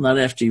email, not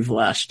after you've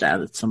lashed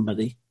out at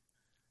somebody.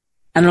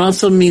 And it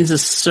also means a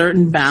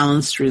certain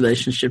balanced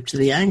relationship to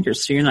the anger.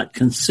 So you're not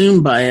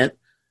consumed by it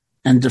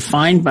and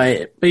defined by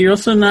it, but you're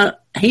also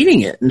not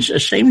hating it and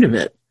ashamed of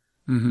it,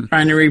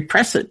 trying to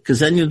repress it, because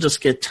then you'll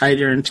just get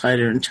tighter and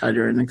tighter and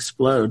tighter and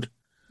explode.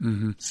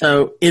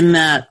 So in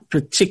that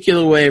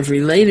particular way of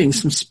relating,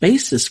 some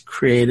space is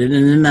created.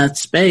 And in that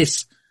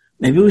space,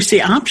 maybe we see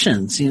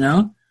options,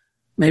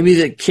 Maybe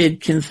the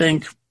kid can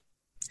think,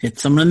 hit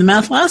someone in the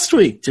mouth last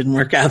week. Didn't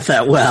work out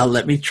that well.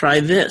 Let me try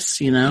this,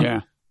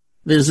 Yeah.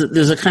 There's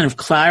a kind of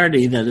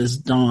clarity that is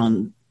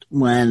dawned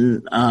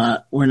when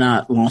we're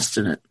not lost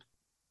in it.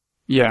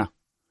 Yeah.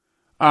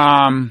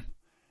 And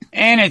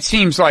it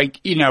seems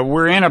like,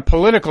 we're in a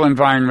political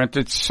environment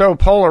that's so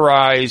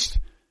polarized.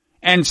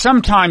 And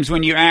sometimes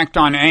when you act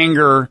on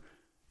anger,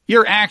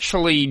 you're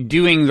actually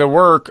doing the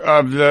work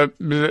of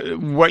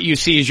what you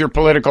see as your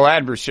political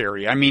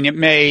adversary. I mean,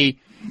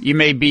 you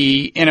may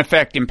be in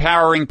effect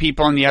empowering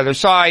people on the other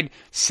side,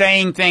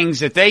 saying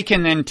things that they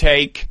can then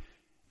take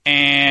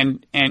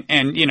and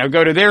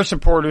go to their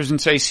supporters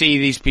and say, see,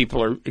 these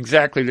people are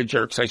exactly the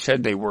jerks I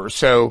said they were.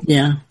 So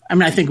yeah, I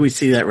mean, I think we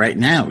see that right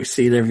now. We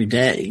see it every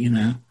day,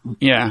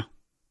 Yeah.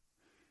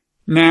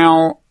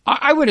 Now,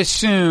 I would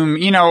assume,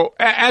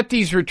 at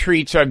these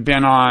retreats I've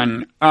been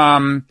on,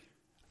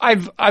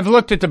 I've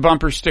looked at the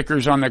bumper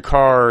stickers on the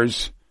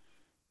cars,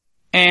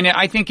 and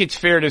I think it's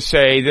fair to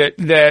say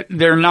that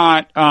they're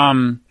not,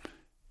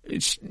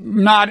 it's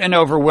not an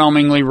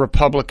overwhelmingly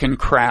Republican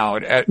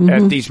crowd at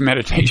these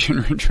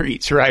meditation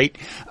retreats, right?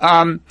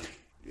 How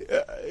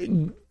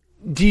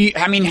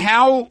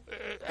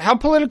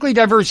politically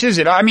diverse is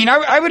it? I mean,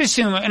 I would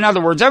assume, in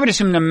other words,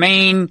 the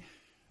main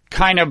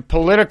kind of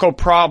political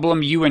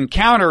problem you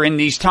encounter in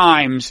these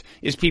times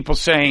is people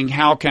saying,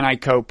 how can I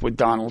cope with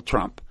Donald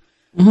Trump?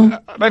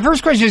 My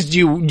first question is,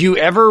 do you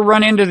ever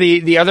run into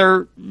the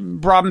other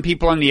problem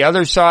people on the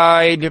other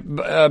side,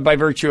 by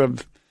virtue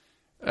of,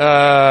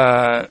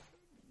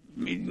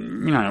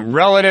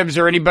 relatives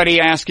or anybody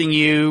asking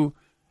you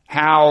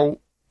how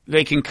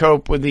they can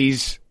cope with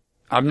these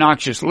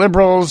obnoxious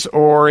liberals?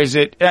 Or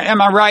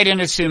am I right in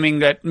assuming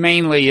that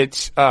mainly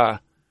it's,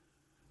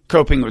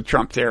 coping with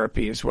Trump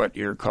therapy is what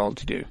you're called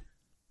to do?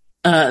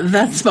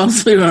 That's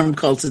mostly what I'm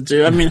called to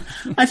do. I mean,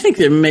 I think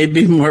there may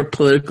be more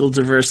political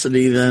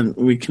diversity than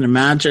we can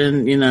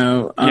imagine,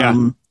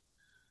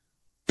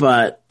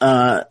 but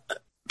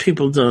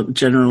people don't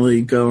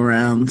generally go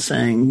around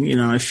saying,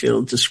 I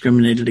feel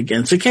discriminated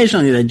against.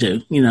 Occasionally they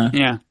do,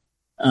 Yeah.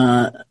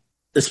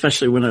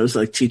 Especially when I was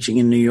like teaching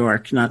in New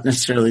York, not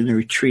necessarily in a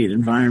retreat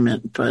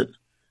environment, but,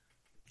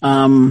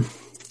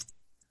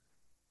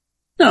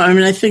 no, I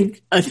mean, I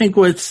think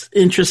what's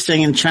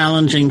interesting and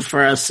challenging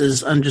for us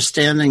is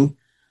understanding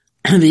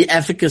the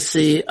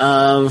efficacy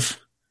of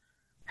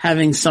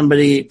having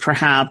somebody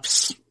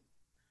perhaps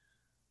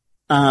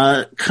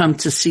come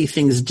to see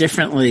things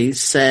differently,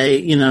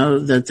 say,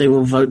 that they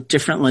will vote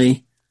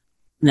differently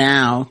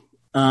now,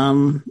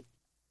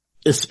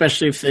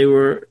 especially if they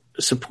were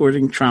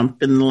supporting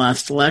Trump in the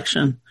last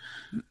election,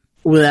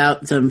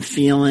 without them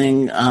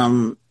feeling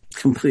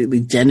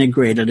completely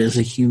denigrated as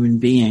a human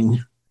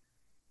being.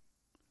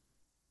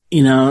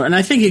 And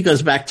I think it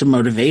goes back to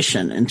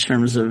motivation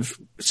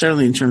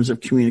certainly in terms of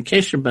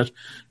communication, but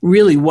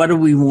really, what do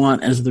we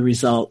want as the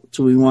result?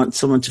 Do we want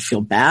someone to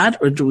feel bad,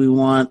 or do we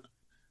want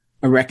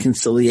a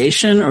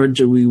reconciliation, or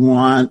do we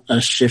want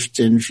a shift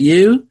in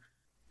view?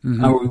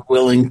 Are we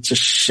willing to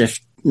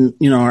shift,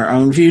 our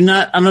own view?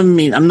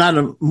 I'm not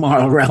a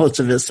moral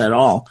relativist at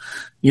all,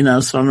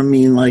 so I don't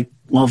mean like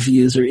all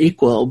views are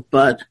equal,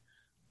 but,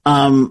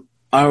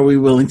 are we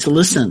willing to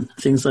listen?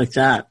 Things like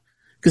that.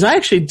 Because I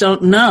actually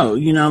don't know.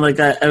 Like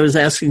I was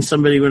asking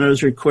somebody when I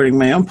was recording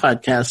my own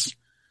podcast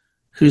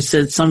who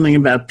said something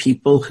about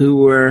people who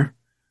were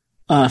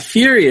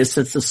furious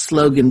at the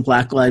slogan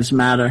Black Lives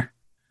Matter.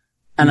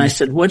 And I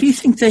said, what do you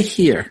think they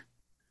hear?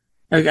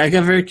 I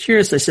got very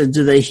curious. I said,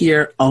 do they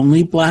hear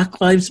only Black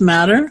Lives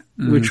Matter,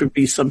 which would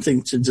be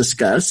something to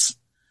discuss?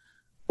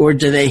 Or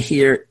do they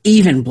hear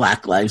even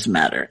Black Lives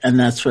Matter? And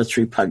that's what's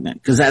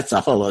repugnant, because that's a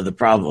whole other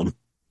problem.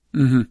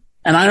 Mm-hmm.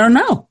 And I don't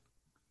know.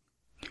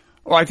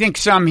 Well, I think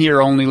some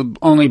hear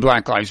only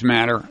Black Lives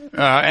Matter.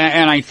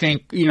 And I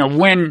think,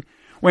 when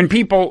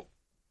people,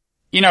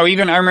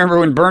 even I remember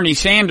when Bernie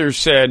Sanders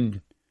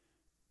said,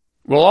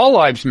 well, all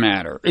lives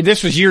matter.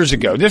 This was years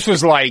ago. This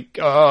was like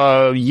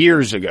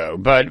years ago,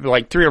 but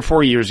like 3 or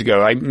 4 years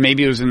ago.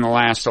 Maybe it was in the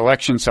last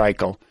election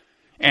cycle.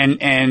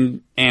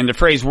 And the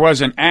phrase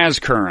wasn't as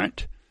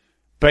current,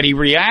 but he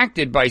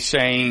reacted by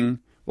saying,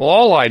 well,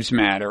 all lives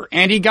matter.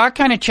 And he got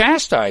kind of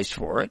chastised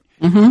for it.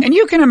 Mm-hmm. And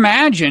you can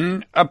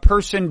imagine a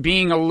person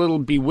being a little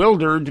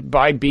bewildered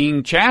by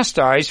being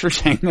chastised for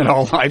saying that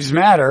all lives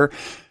matter,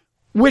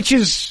 which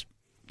is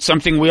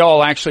something we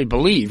all actually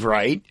believe,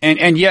 right?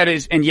 And yet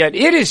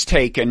it is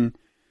taken,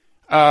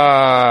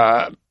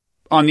 on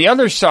the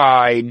other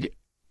side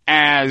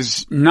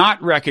as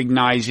not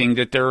recognizing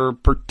that there are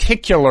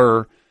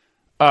particular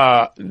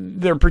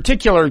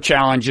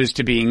challenges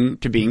to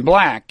being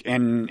black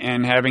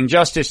and having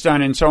justice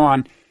done and so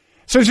on.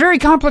 So it's very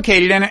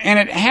complicated and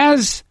it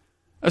has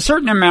a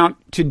certain amount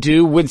to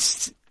do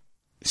with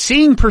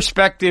seeing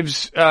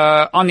perspectives,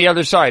 on the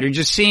other side, or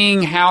just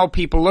seeing how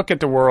people look at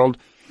the world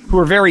who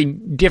are very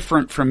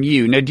different from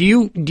you. Now, do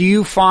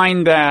you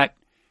find that,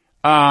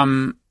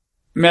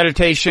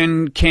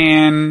 meditation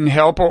can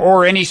help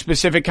or any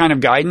specific kind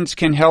of guidance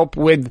can help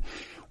with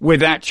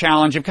that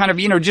challenge of kind of,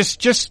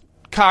 just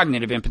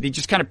cognitive empathy,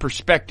 just kind of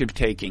perspective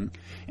taking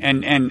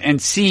and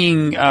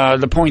seeing,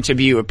 the points of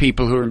view of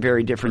people who are in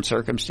very different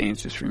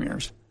circumstances from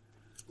yours?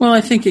 Well,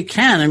 I think it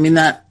can. I mean,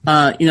 that,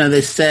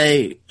 they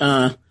say,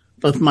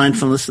 both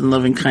mindfulness and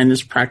loving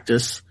kindness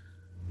practice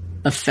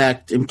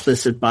affect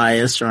implicit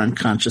bias or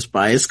unconscious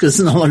bias because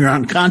it's no longer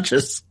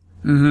unconscious.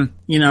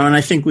 Mm-hmm. And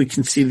I think we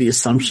can see the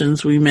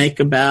assumptions we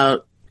make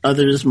about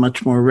others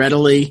much more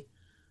readily.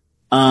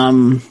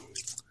 I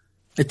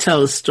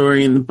tell a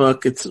story in the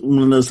book. It's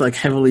one of those like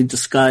heavily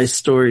disguised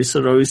stories. So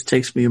it always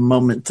takes me a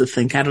moment to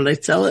think, how did I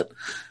tell it?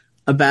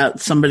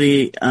 About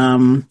somebody,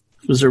 who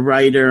was a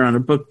writer on a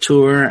book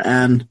tour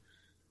and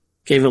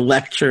gave a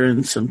lecture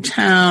in some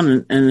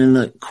town. And in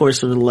the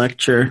course of the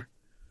lecture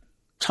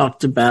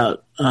talked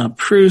about,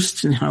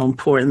 Proust and how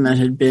important that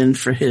had been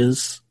for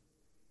his,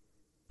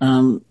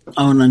 own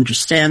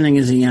understanding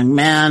as a young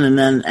man. And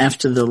then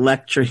after the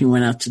lecture, he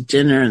went out to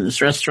dinner in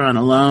this restaurant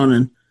alone,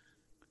 and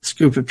this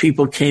group of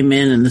people came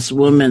in, and this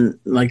woman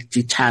like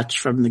detached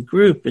from the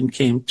group and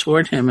came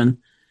toward him, and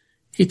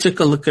he took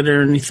a look at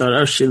her and he thought,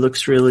 oh, she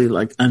looks really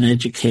like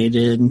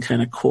uneducated and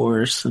kind of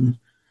coarse, and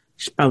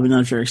she's probably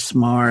not very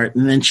smart.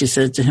 And then she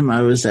said to him,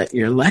 I was at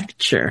your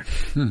lecture.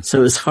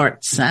 So his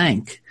heart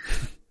sank.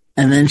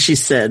 And then she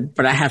said,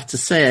 but I have to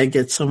say, I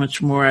get so much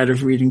more out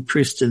of reading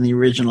Proust in the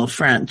original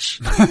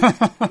French,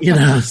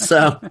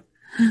 so,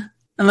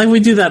 and like we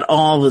do that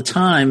all the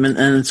time.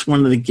 And it's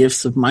one of the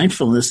gifts of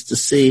mindfulness to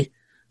see, at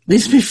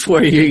least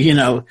before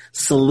you,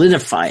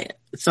 solidify it.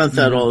 It's not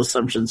that all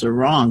assumptions are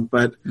wrong,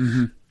 but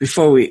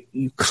before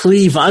you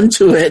cleave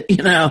onto it,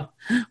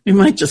 we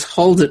might just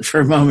hold it for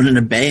a moment in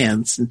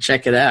abeyance and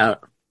check it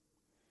out.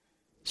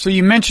 So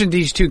you mentioned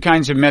these two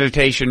kinds of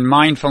meditation,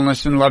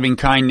 mindfulness and loving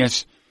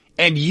kindness.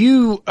 And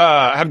you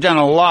have done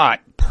a lot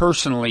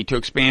personally to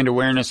expand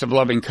awareness of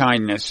loving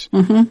kindness,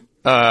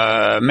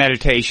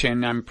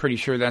 meditation. I'm pretty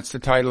sure that's the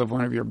title of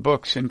one of your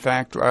books. In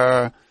fact, you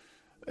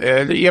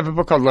have a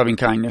book called Loving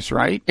Kindness,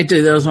 right? I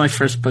did. That was my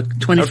first book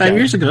 25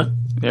 years ago.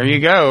 There you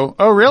go.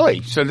 Oh,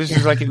 really? So this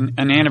is like an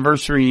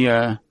anniversary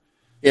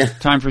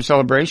time for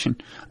celebration.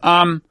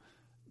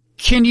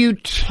 Can you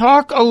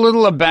talk a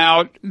little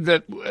about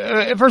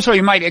first of all,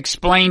 you might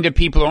explain to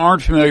people who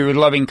aren't familiar with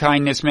loving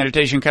kindness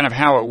meditation kind of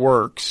how it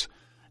works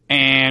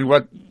and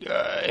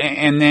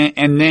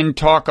and then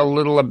talk a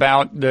little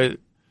about the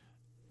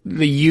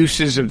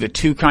uses of the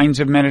two kinds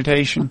of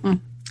meditation?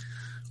 Mm-hmm.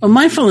 Well,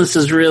 mindfulness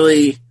is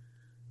really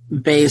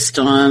based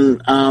on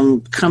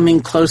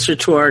coming closer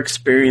to our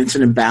experience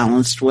in a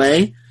balanced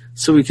way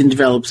so we can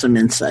develop some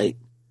insight.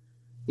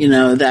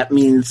 That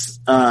means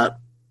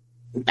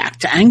back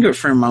to anger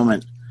for a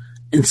moment.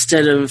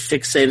 Instead of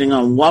fixating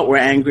on what we're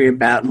angry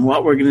about and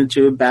what we're going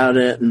to do about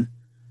it and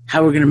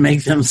how we're going to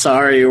make them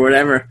sorry or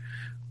whatever,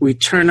 we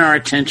turn our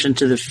attention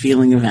to the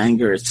feeling of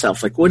anger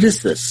itself. Like, what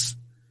is this?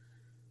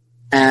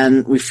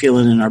 And we feel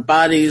it in our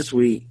bodies.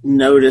 We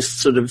notice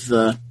sort of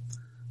the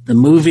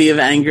movie of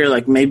anger.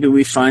 Like maybe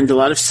we find a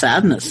lot of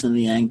sadness in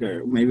the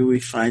anger. Maybe we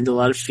find a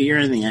lot of fear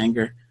in the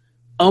anger.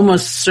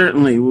 Almost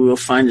certainly we will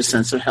find a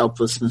sense of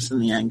helplessness in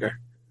the anger.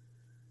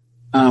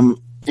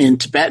 In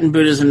Tibetan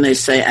Buddhism, they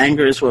say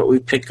anger is what we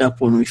pick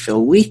up when we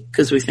feel weak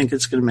because we think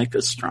it's going to make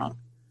us strong.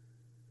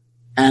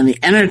 And the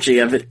energy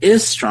of it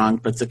is strong,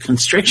 but the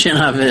constriction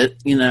of it,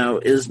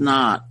 is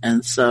not.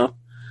 And so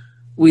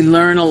we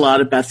learn a lot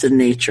about the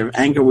nature of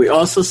anger. We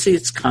also see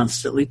it's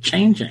constantly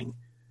changing.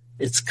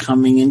 It's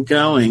coming and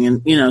going.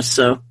 And,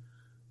 so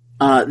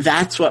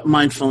that's what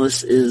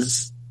mindfulness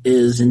is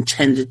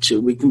intended to.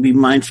 We can be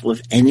mindful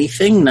of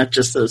anything, not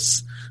just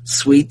those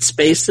sweet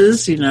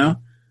spaces,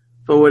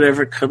 but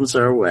whatever comes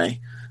our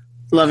way.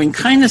 Loving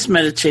kindness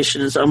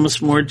meditation is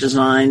almost more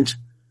designed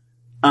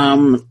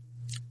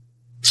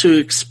to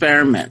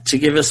experiment, to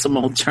give us some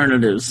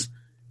alternatives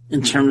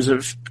in terms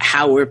of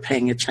how we're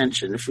paying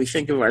attention. If we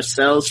think of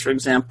ourselves, for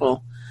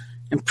example,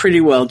 and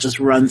pretty well just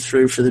run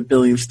through for the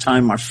billionth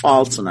time our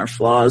faults and our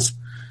flaws,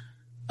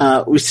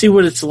 we see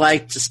what it's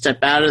like to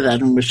step out of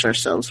that and wish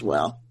ourselves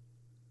well.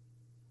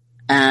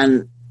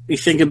 And we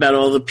think about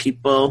all the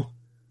people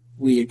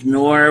we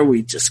ignore,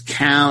 we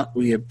discount,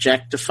 we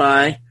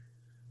objectify,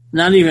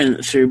 not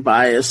even through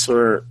bias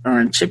or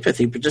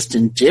antipathy, but just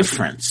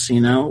indifference,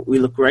 we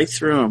look right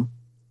through them.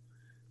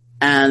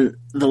 And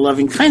the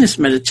loving kindness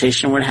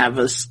meditation would have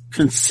us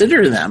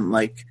consider them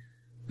like,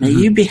 may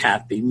you be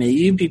happy, may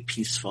you be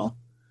peaceful.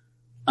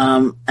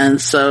 And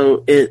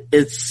so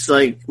it's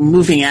like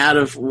moving out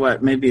of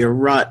what may be a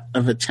rut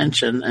of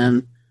attention.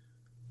 And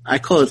I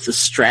call it the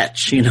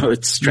stretch,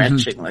 it's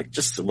stretching, like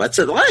just what's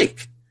it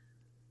like?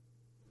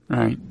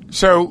 Right.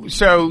 So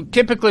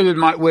typically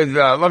with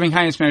loving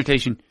kindness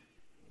meditation,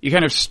 you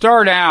kind of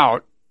start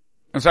out,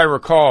 as I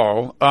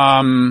recall,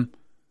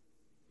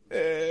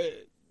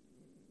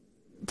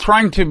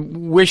 trying to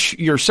wish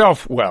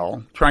yourself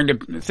well, trying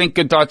to think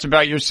good thoughts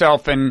about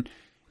yourself, and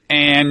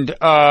then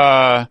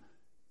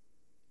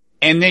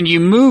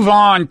you move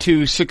on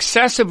to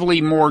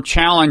successively more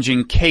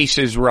challenging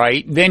cases,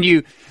 right? Then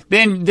you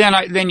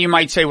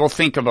might say, well,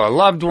 think of a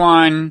loved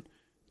one.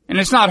 And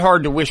it's not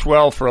hard to wish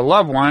well for a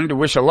loved one, to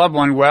wish a loved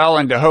one well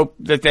and to hope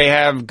that they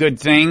have good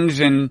things,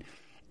 and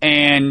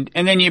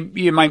then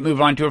you might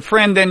move on to a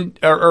friend,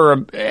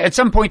 or at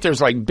some point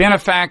there's like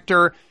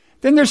benefactor.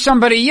 Then there's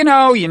somebody, you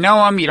know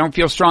them, you don't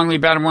feel strongly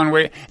about them one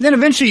way. And then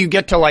eventually you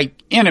get to like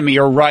enemy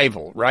or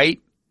rival,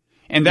 right?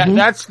 And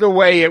that's the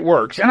way it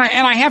works. And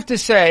I have to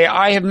say,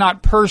 I have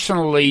not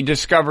personally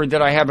discovered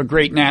that I have a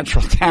great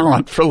natural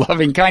talent for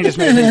loving kindness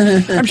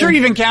meditation. I'm sure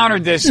you've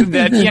encountered this,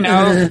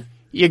 that,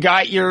 you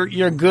got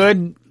your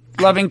good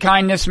loving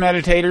kindness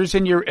meditators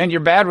and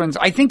your bad ones.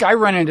 I think I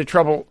run into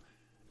trouble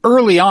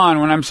early on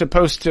when I'm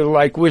supposed to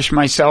like wish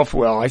myself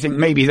well. I think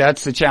maybe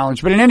that's the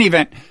challenge. But in any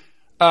event,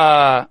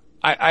 I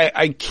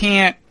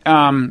can't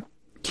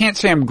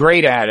say I'm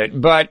great at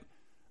it, but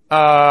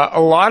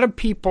a lot of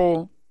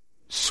people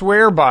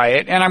swear by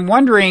it, and I'm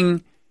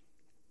wondering,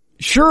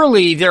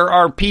 surely there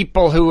are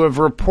people who have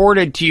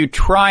reported to you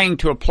trying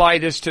to apply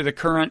this to the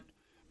current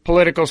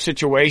political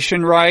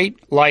situation, right?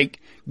 Like,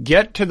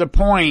 get to the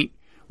point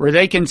where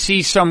they can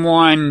see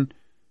someone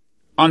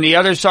on the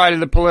other side of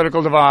the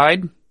political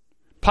divide,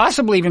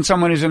 possibly even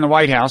someone who's in the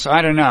White House,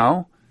 I don't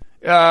know.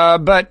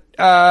 But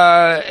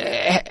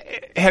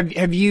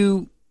have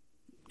you,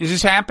 is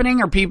this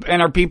happening?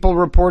 Are people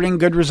reporting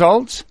good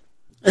results?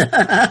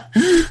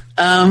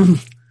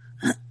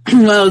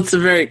 Well, it's a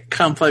very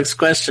complex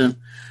question.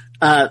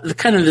 The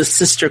kind of the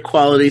sister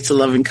quality to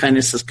loving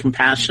kindness is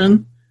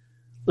compassion.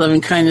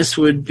 Loving kindness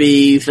would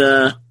be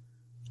the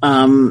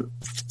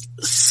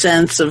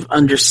sense of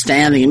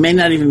understanding. It may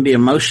not even be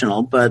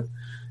emotional, but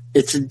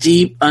it's a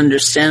deep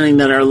understanding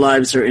that our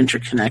lives are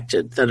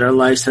interconnected, that our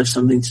lives have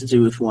something to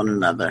do with one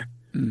another.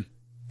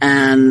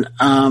 And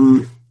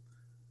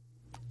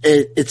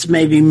it's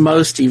maybe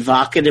most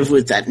evocative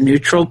with that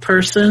neutral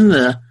person,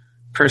 the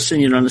person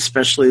you don't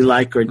especially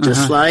like or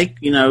dislike,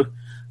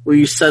 where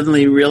you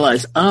suddenly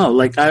realize,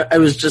 I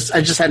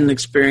just had an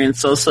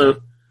experience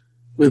also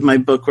with my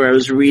book where I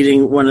was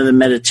reading one of the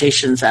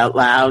meditations out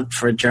loud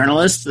for a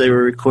journalist. They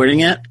were recording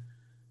it.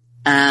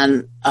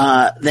 And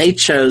they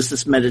chose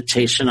this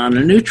meditation on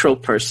a neutral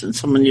person,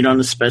 someone you don't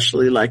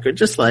especially like or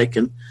dislike.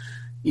 And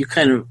you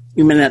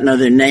may not know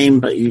their name,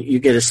 but you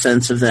get a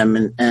sense of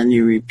them and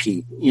you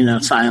repeat,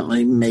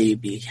 silently,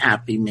 maybe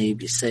happy,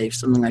 maybe safe,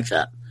 something like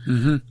that.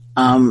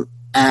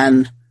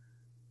 And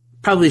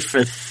probably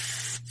for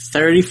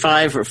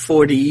 35 or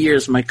 40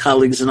 years, my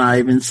colleagues and I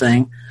have been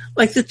saying,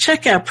 like the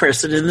checkout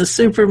person in the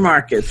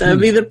supermarket, that would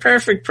be the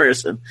perfect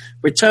person.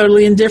 We're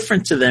totally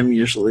indifferent to them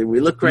usually. We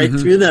look right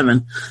through them.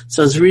 And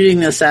so I was reading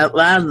this out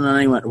loud and then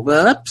I went,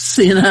 whoops,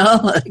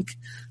 like,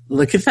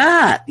 look at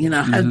that.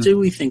 How do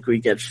we think we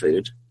get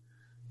food?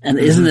 And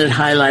isn't it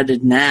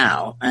highlighted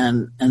now?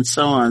 And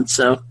so on.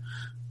 So,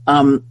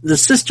 the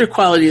sister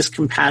quality is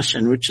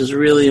compassion, which is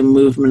really a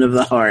movement of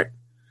the heart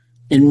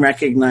in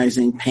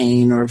recognizing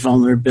pain or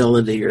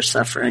vulnerability or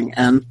suffering.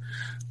 And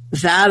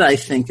that, I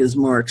think, is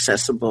more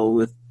accessible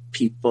with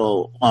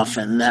people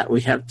often that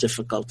we have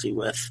difficulty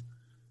with.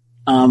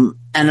 And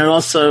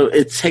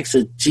it takes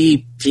a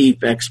deep,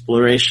 deep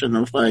exploration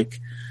of like,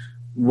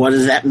 what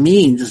does that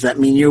mean? Does that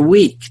mean you're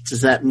weak?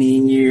 Does that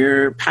mean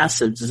you're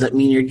passive? Does that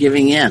mean you're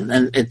giving in?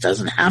 And it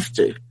doesn't have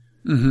to.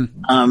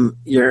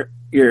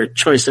 your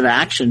choice of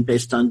action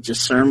based on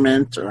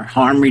discernment or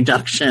harm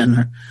reduction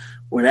or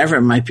whatever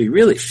it might be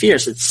really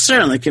fierce. It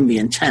certainly can be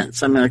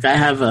intense. I mean, like I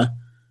have a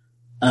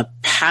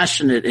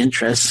passionate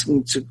interest,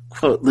 to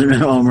quote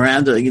Lin-Manuel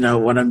Miranda,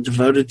 what I'm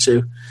devoted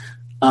to,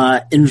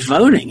 in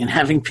voting and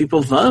having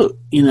people vote.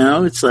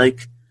 It's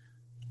like,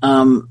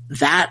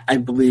 that I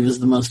believe is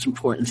the most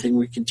important thing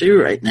we can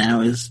do right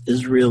now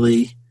is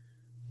really,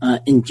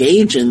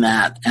 engage in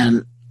that.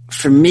 And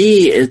for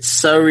me, it's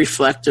so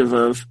reflective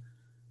of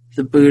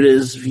the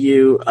Buddha's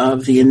view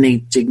of the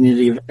innate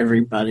dignity of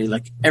everybody.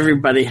 Like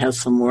everybody has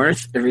some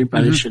worth.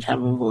 Everybody should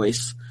have a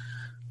voice.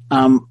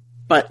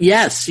 But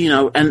yes,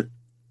 and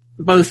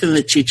both in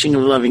the teaching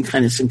of loving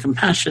kindness and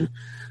compassion,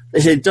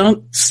 they say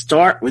don't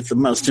start with the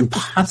most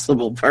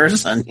impossible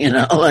person,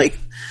 like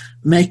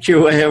make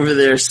your way over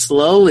there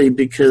slowly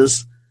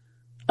because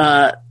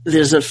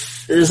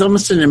there's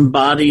almost an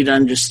embodied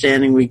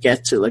understanding we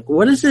get to. Like,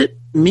 what does it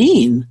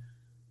mean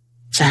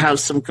to have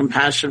some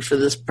compassion for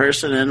this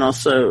person and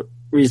also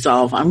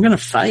resolve, I'm going to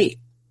fight,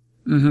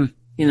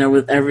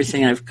 with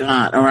everything I've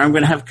got, or I'm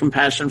going to have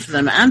compassion for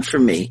them and for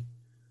me,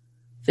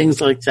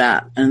 things like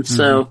that. And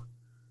so,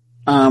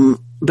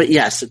 but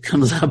yes, it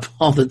comes up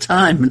all the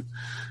time.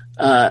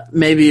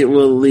 Maybe it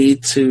will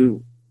lead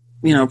to,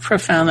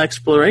 profound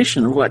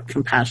exploration of what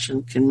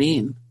compassion can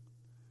mean.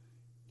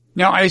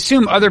 Now, I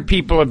assume other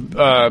people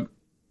have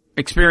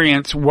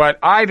experience what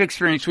I've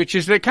experienced, which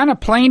is that kind of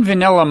plain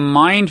vanilla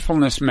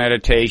mindfulness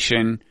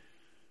meditation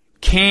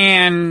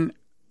can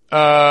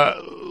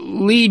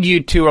lead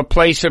you to a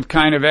place of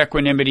kind of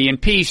equanimity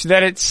and peace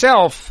that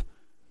itself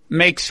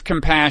makes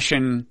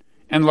compassion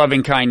and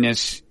loving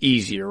kindness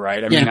easier,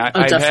 right? I mean,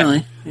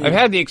 definitely. I've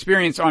had the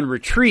experience on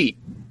retreat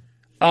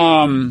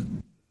of,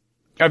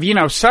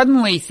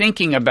 suddenly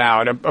thinking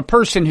about a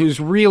person who's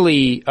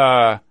really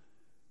a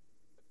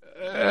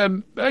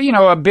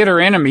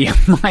bitter enemy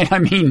of mine. I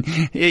mean,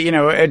 to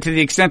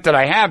the extent that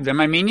I have them.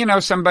 I mean,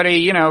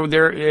 somebody,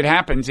 it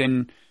happens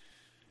and,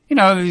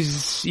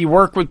 you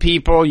work with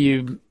people,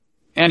 things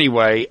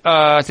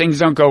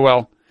don't go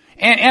well.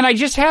 And I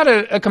just had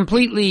a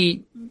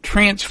completely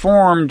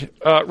transformed,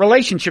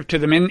 relationship to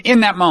them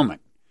in that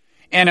moment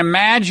and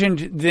imagined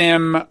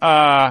them,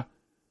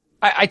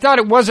 I thought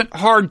it wasn't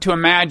hard to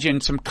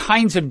imagine some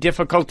kinds of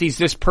difficulties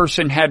this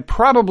person had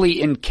probably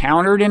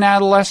encountered in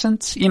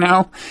adolescence,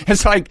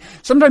 It's like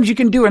sometimes you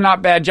can do a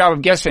not bad job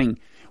of guessing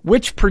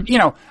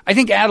I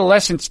think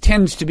adolescence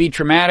tends to be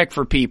traumatic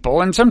for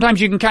people, and sometimes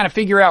you can kind of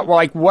figure out,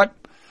 like, what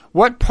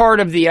part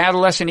of the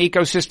adolescent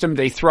ecosystem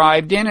they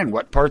thrived in and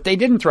what part they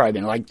didn't thrive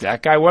in. Like,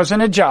 that guy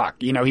wasn't a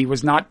jock. He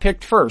was not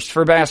picked first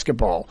for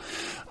basketball.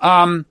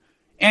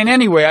 And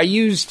anyway, I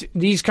used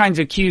these kinds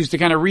of cues to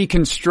kind of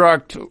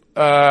reconstruct,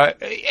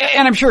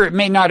 and I'm sure it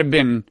may not have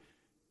been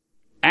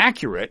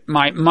accurate,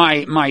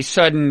 my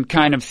sudden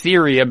kind of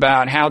theory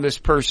about how this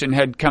person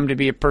had come to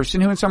be a person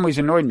who in some ways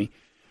annoyed me.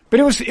 But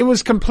it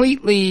was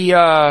completely,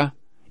 it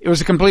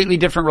was a completely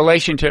different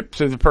relationship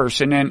to the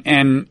person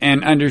and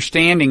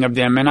understanding of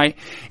them. And I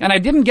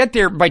didn't get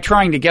there by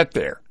trying to get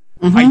there.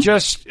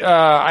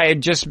 I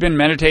had just been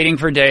meditating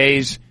for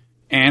days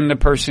and the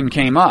person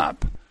came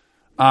up.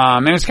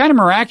 And it's kind of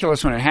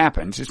miraculous when it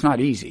happens. It's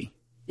not easy.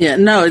 Yeah,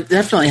 no, it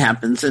definitely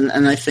happens. And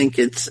I think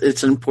it's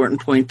an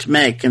important point to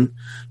make.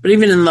 But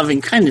even in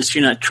loving kindness,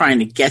 you're not trying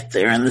to get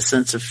there in the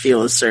sense of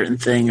feel a certain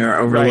thing or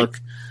overlook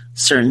a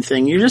certain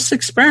thing. You're just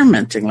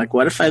experimenting. Like,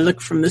 what if I look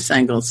from this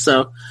angle?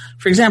 So,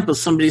 for example,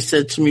 somebody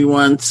said to me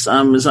once,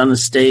 was on a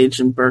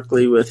stage in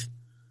Berkeley with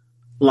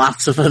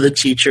lots of other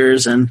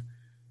teachers and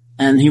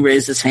he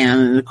raised his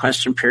hand in the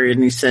question period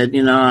and he said,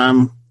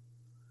 I'm,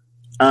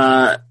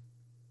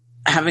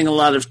 having a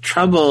lot of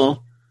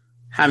trouble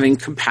having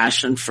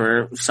compassion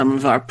for some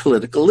of our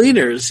political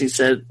leaders. He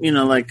said,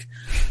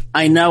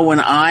 I know when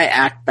I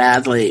act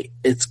badly,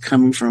 it's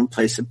coming from a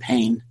place of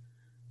pain.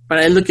 But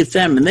I look at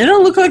them and they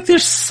don't look like they're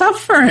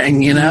suffering,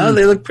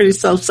 they look pretty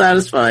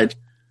self-satisfied.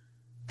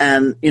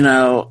 And,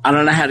 I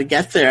don't know how to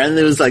get there. And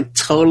there was like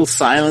total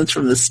silence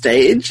from the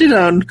stage,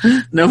 and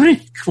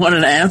nobody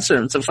wanted to answer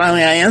him. So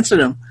finally I answered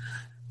him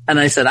and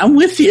I said, I'm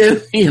with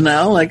you,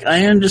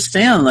 I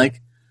understand,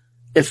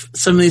 if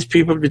some of these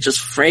people could just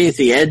fray at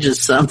the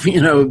edges some,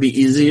 it would be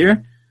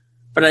easier.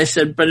 But I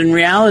said, but in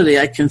reality,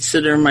 I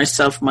consider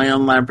myself my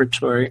own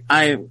laboratory.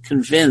 I am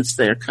convinced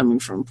they are coming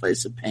from a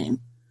place of pain,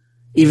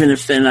 even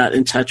if they're not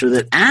in touch with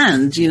it.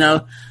 And,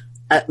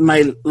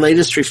 my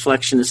latest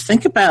reflection is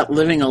think about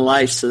living a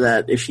life so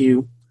that if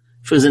it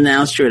was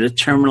announced you're at a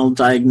terminal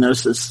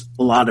diagnosis,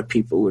 a lot of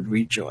people would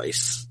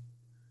rejoice.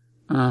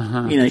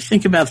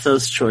 Think about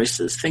those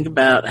choices. Think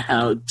about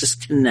how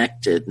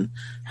disconnected and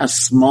how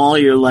small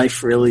your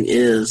life really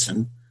is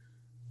and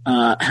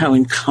how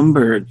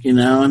encumbered,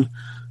 and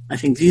I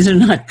think these are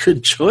not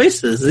good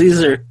choices.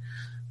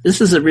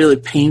 This is a really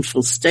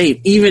painful state,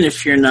 even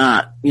if you're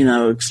not,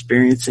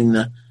 experiencing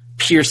the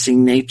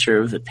piercing nature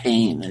of the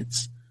pain.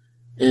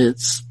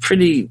 It's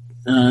pretty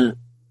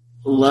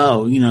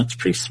low, it's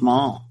pretty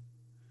small.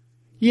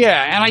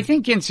 Yeah, and I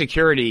think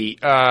insecurity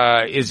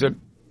is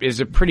is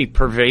a pretty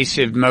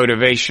pervasive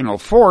motivational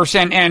force,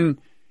 and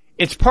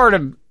it's part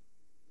of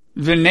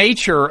the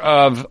nature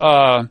of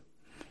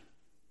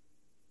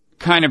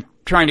kind of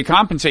trying to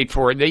compensate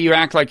for it, that you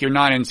act like you're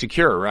not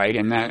insecure, right?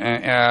 And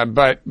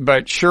that,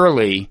 but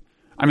surely,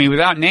 I mean,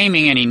 without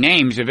naming any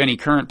names of any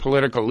current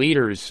political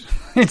leaders,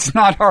 it's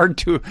not hard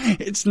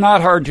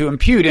to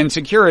impute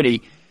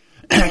insecurity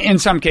in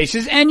some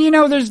cases. And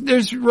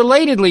there's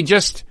relatedly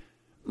just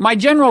my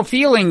general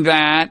feeling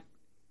that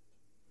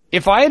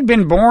if I had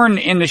been born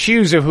in the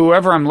shoes of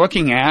whoever I'm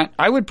looking at,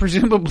 I would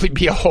presumably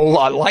be a whole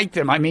lot like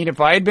them. I mean,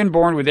 if I had been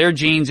born with their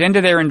genes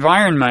into their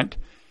environment,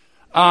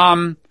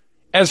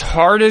 as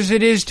hard as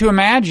it is to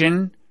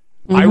imagine,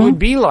 I would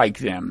be like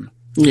them.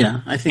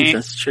 Yeah, I think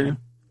that's true.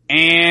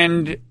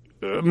 And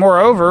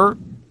moreover,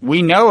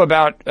 we know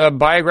about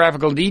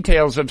biographical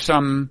details of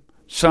some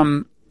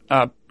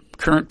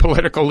current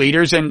political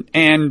leaders,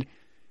 and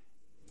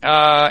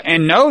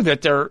know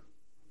that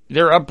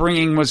their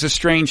upbringing was a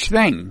strange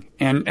thing,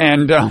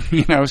 and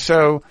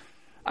so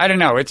I don't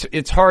know.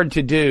 It's hard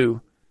to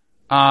do,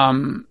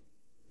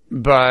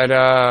 but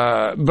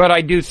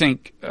I do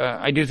think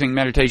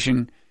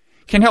meditation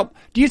can help.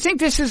 Do you think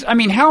this is? I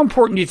mean, how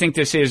important do you think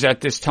this is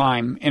at this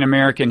time in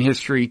American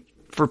history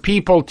for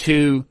people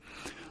to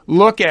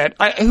look at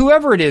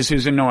whoever it is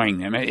who's annoying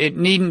them? It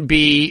needn't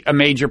be a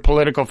major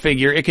political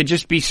figure. It could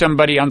just be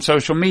somebody on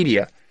social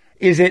media.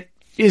 Is it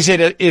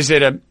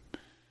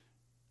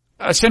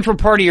a central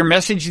part of your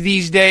message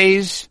these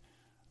days,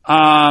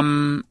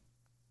 to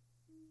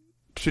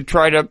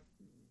try to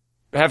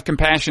have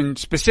compassion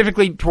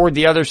specifically toward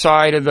the other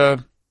side of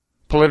the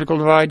political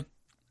divide?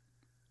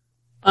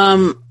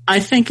 I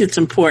think it's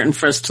important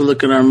for us to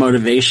look at our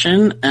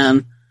motivation,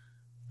 and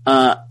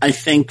I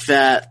think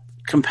that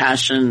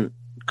compassion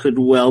could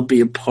well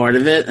be a part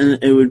of it,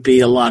 and it would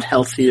be a lot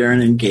healthier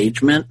in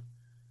engagement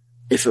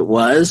if it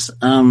was.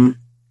 And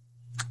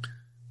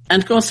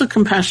also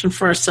compassion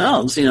for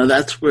ourselves.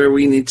 That's where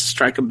we need to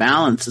strike a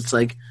balance. It's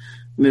like,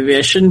 maybe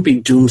I shouldn't be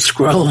doom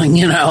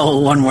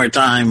scrolling, one more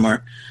time,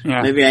 or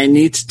maybe I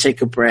need to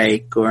take a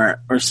break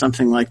or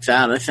something like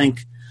that. I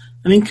think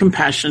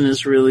compassion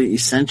is really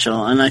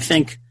essential. And I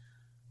think,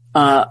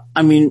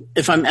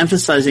 if I'm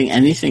emphasizing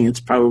anything, it's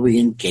probably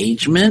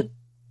engagement,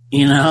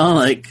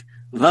 like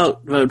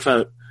vote,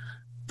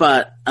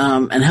 but,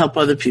 and help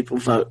other people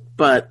vote.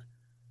 But,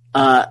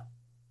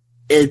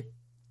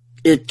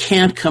 it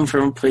can't come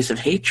from a place of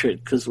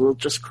hatred, because we'll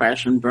just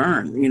crash and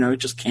burn. It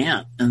just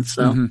can't. And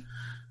so,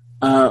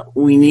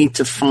 we need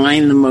to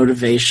find the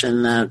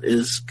motivation that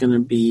is going to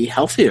be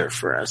healthier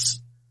for us.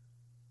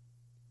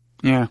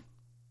 Yeah.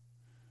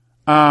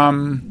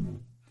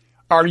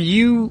 Are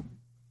you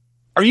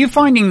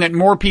finding that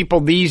more people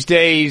these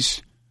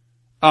days,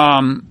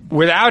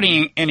 without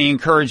any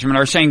encouragement,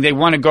 are saying they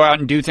want to go out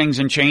and do things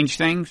and change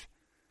things?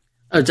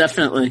 Oh,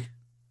 definitely.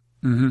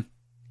 Mm-hmm.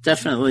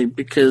 Definitely,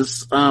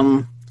 because,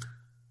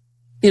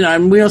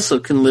 and we also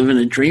can live in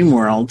a dream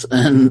world,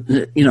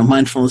 and,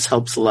 mindfulness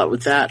helps a lot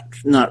with that,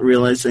 not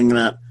realizing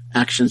that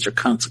actions are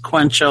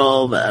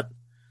consequential, that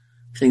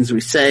things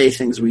we say,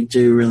 things we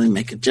do really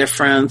make a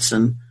difference.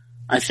 And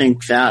I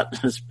think that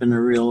has been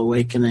a real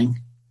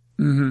awakening.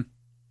 Mm-hmm.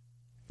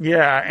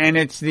 Yeah. And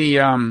it's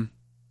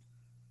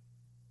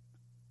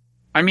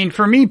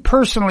for me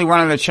personally,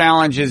 one of the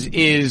challenges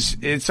is,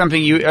 it's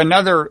something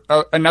another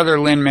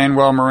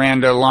Lin-Manuel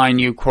Miranda line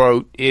you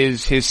quote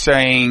is his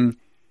saying,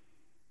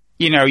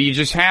 you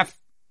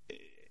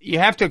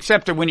have to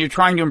accept that when you're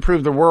trying to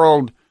improve the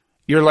world,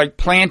 you're like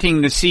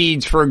planting the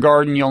seeds for a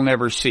garden you'll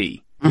never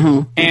see.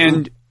 Mm-hmm.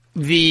 And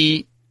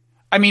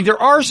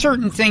there are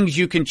certain things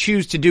you can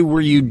choose to do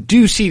where you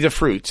do see the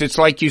fruits. It's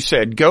like you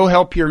said, go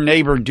help your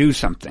neighbor do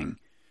something.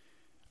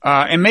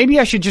 And maybe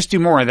I should just do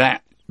more of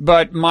that.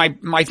 But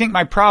I think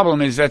my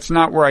problem is that's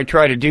not where I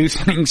try to do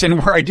things.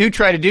 And where I do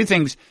try to do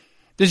things,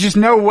 there's just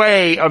no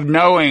way of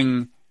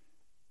knowing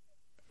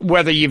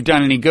whether you've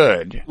done any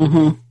good.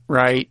 Mm-hmm.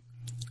 Right?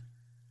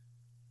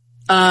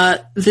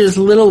 There's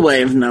little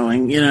way of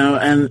knowing,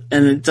 and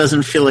it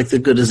doesn't feel like the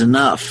good is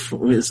enough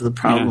is the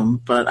problem. Yeah.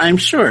 But I'm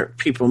sure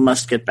people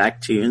must get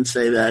back to you and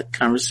say that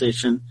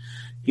conversation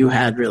you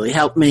had really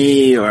helped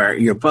me, or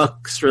your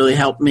books really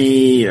helped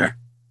me, or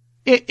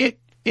it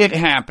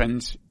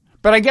happens.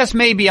 But I guess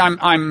maybe I'm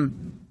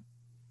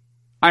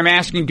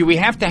asking, do we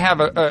have to have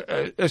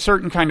a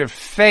certain kind of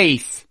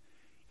faith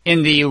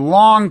in the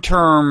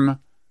long-term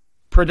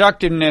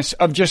productiveness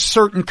of just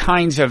certain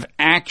kinds of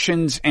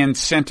actions and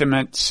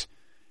sentiments?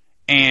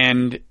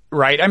 And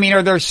right,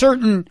 are there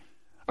certain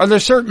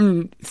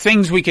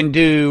things we can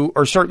do,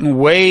 or certain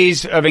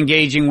ways of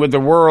engaging with the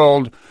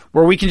world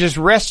where we can just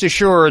rest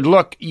assured,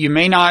 look, you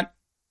may not,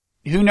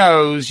 who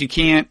knows, you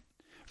can't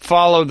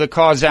follow the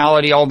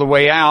causality all the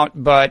way out,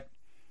 but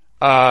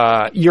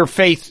your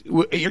faith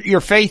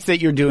that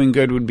you're doing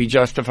good would be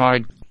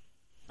justified?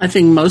 I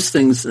think most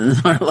things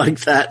are like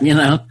that,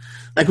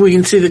 like we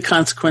can see the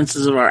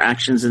consequences of our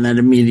actions in that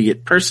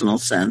immediate personal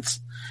sense.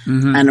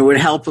 Mm-hmm. And it would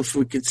help if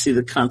we could see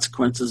the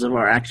consequences of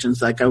our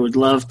actions. Like I would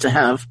love to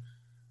have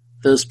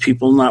those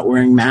people not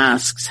wearing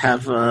masks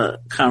have a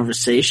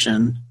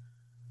conversation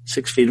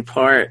 6 feet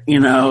apart,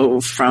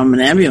 from an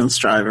ambulance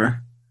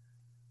driver,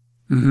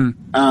 or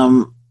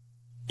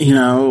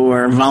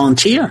a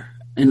volunteer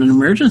in an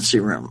emergency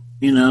room,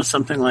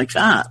 something like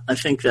that. I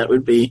think that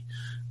would be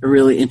a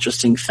really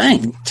interesting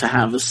thing to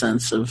have a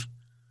sense of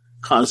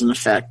cause and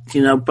effect,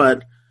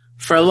 but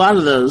for a lot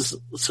of those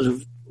sort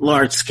of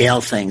large scale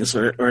things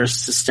or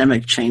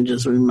systemic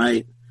changes we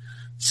might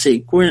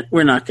seek, we're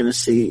not going to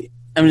see.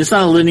 I mean, it's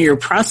not a linear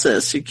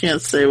process. You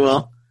can't say,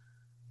 well,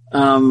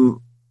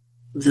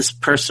 this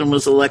person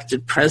was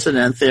elected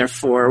president,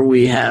 therefore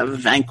we have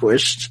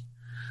vanquished,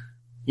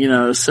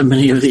 so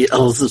many of the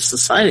ills of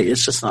society.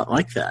 It's just not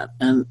like that.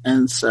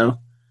 And so,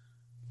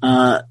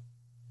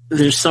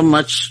 there's so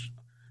much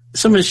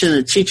in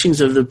the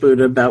teachings of the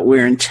Buddha about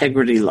where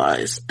integrity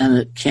lies, and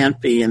it can't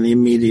be in the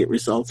immediate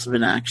results of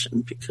an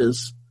action,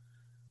 because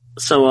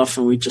so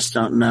often we just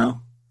don't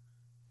know.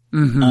 We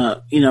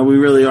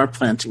really are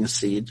planting a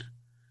seed,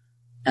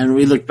 and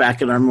we look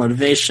back at our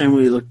motivation,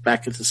 we look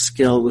back at the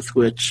skill with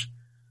which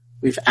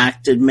we've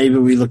acted. Maybe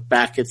we look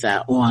back at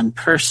that one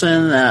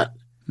person that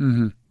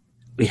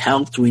we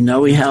helped, we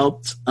know we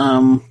helped,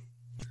 and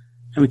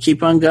we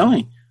keep on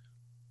going.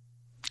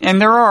 And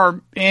there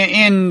are,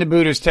 in the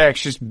Buddhist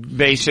text, just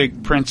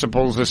basic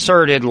principles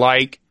asserted,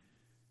 like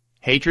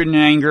hatred and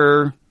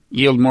anger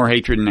yield more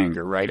hatred and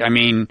anger, right? I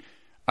mean,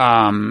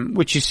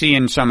 which you see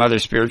in some other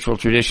spiritual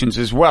traditions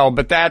as well,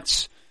 but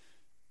that's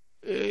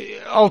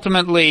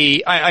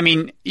ultimately,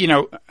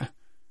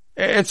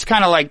 it's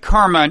kind of like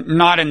karma,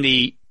 not in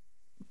the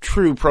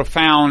true,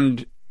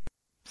 profound,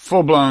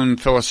 full-blown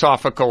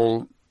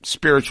philosophical,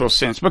 spiritual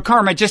sense, but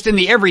karma just in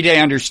the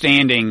everyday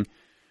understanding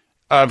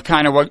of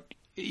kind of what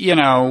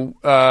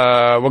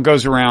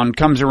goes around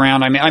comes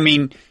around. I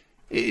mean,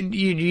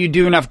 you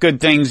do enough good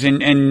things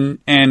and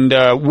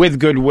with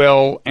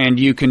goodwill, and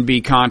you can be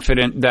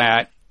confident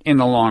that in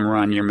the long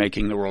run you're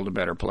making the world a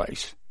better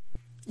place.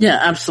 Yeah,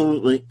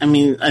 absolutely. I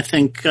mean, I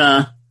think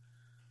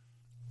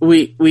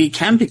we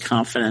can be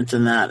confident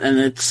in that, and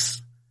it's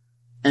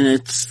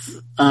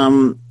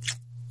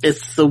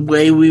the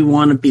way we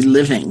want to be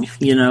living.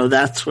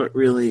 That's what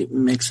really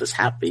makes us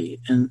happy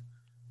and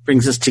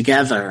brings us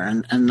together,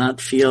 and not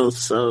feel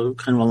so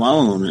kind of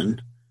alone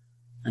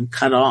and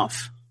cut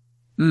off.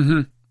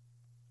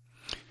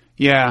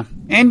 Yeah.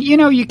 And,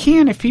 you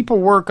can, if people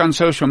work on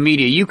social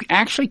media, you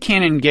actually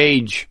can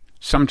engage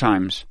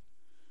sometimes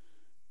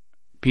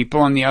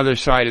people on the other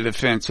side of the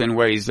fence in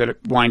ways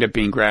that wind up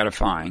being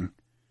gratifying.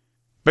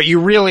 But you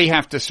really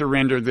have to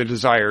surrender the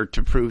desire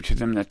to prove to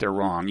them that they're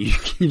wrong. You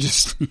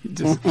just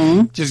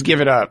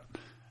give it up.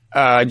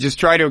 Just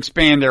try to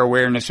expand their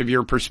awareness of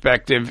your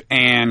perspective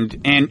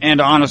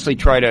and honestly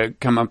try to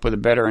come up with a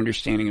better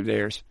understanding of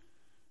theirs.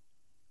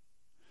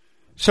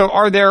 So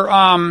are there,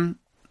 so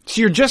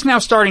you're just now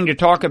starting to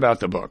talk about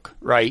the book,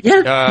 right?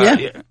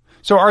 Yeah.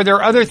 So are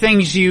there other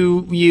things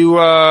you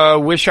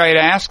wish I had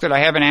asked that I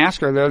haven't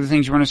asked? Are there other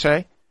things you want to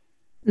say?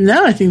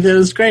 No, I think that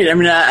was great. I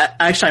mean,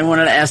 I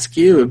wanted to ask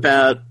you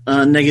about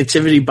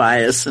negativity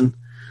bias and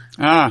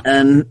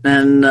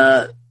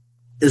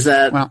is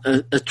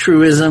that a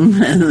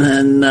truism? And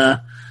then,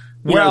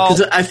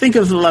 because I think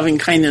of loving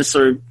kindness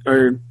or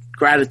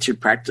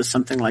gratitude practice,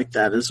 something like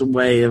that, as a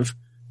way of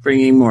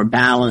bringing more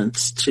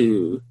balance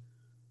to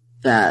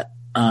that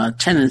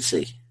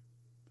tendency.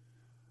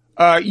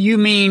 You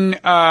mean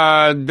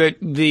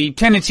the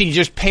tendency to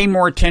just pay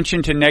more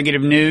attention to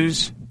negative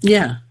news?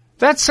 Yeah.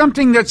 That's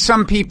something that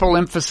some people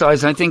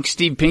emphasize. I think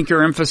Steve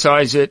Pinker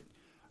emphasized it.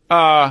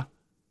 I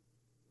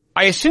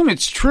assume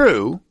it's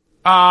true.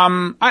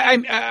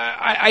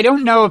 I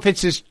don't know if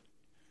it's as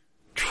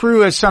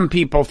true as some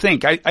people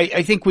think.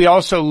 I think we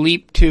also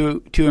leap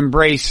to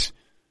embrace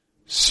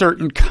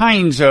certain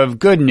kinds of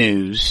good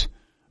news.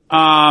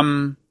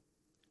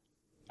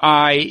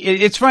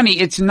 It's funny.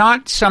 It's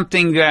not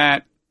something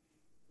that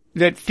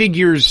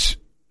figures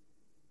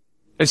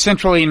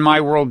essentially in my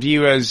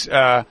worldview as,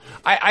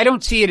 I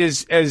don't see it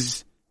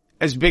as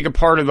big a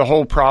part of the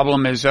whole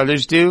problem as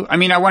others do. I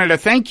mean, I wanted to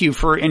thank you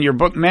for, in your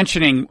book,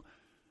 mentioning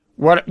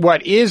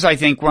what is, I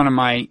think, one of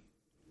my,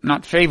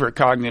 not favorite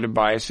cognitive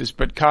biases,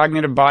 but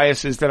cognitive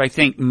biases that I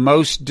think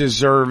most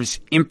deserves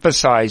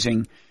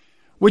emphasizing,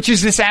 which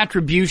is this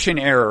attribution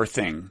error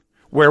thing,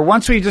 where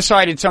once we've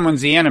decided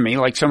someone's the enemy,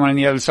 like someone on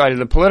the other side of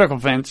the political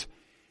fence,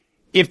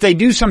 if they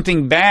do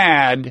something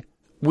bad,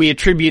 we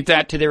attribute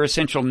that to their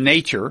essential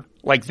nature,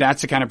 like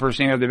that's the kind of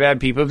person who are the bad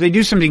people. If they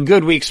do something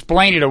good, we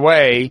explain it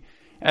away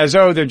as,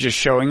 oh, they're just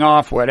showing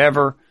off,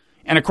 whatever.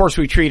 And of course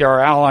we treat our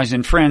allies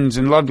and friends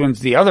and loved ones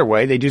the other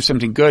way. They do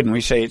something good and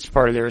we say it's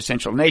part of their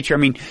essential nature. I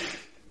mean,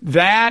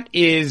 that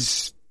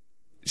is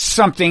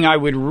something I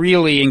would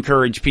really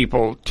encourage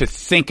people to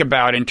think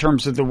about in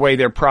terms of the way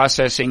they're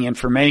processing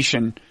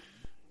information.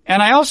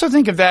 And I also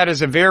think of that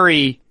as a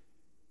very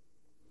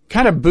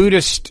kind of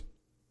Buddhist,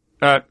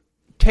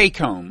 take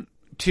home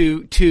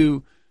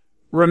to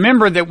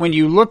remember that when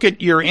you look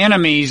at your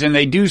enemies and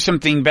they do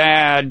something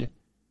bad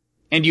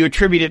and you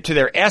attribute it to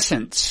their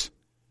essence,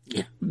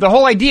 the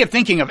whole idea of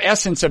thinking of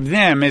essence of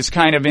them is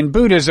kind of in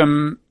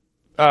Buddhism,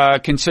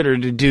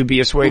 considered a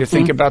dubious way to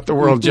think about the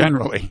world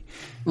generally.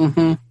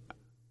 But,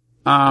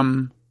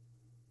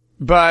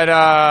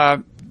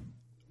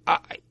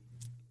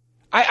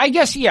 I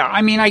guess, yeah,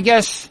 I mean, I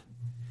guess,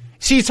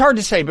 see, it's hard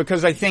to say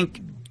because I think,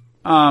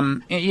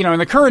 you know, in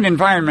the current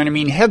environment, I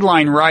mean,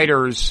 headline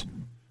writers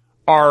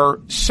are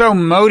so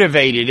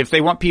motivated if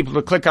they want people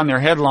to click on their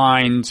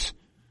headlines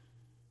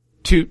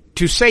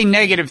to say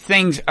negative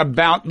things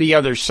about the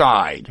other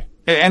side.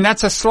 And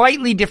that's a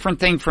slightly different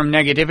thing from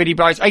negativity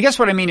bias. I guess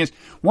what I mean is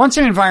once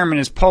an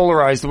environment is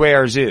polarized the way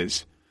ours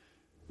is,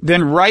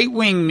 then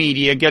right-wing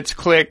media gets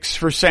clicks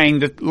for saying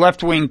that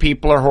left-wing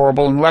people are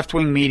horrible, and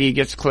left-wing media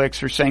gets clicks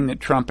for saying that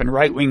Trump and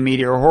right-wing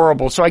media are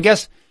horrible. So I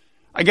guess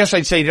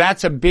I'd say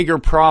that's a bigger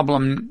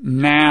problem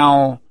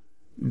now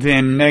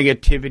than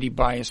negativity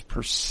bias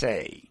per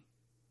se.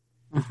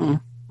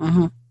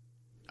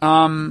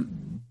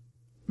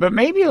 But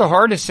maybe the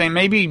hardest thing,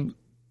 maybe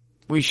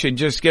we should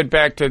just get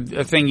back to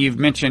a thing you've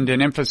mentioned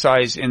and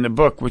emphasize in the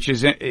book, which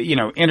is, you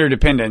know,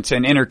 interdependence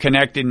and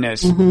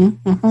interconnectedness.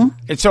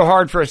 It's so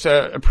hard for us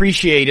to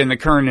appreciate in the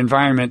current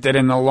environment that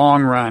in the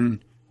long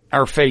run,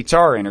 our fates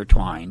are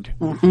intertwined.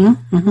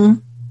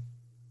 And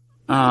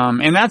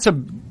that's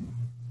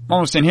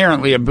almost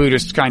inherently a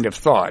Buddhist kind of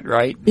thought,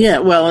 right? Yeah,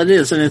 well, it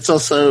is. And it's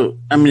also,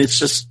 I mean, it's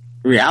just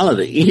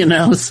reality, you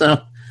know?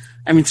 So,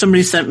 I mean,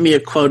 somebody sent me a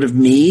quote of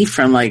me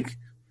from like,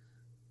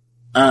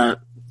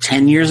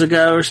 10 years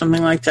ago or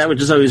something like that,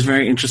 which is always a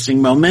very interesting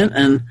moment.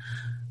 And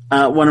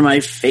one of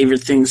my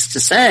favorite things to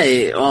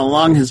say all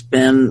along has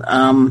been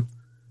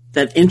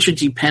that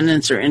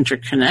interdependence or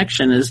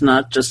interconnection is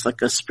not just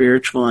like a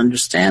spiritual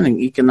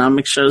understanding.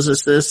 Economics shows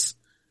us this.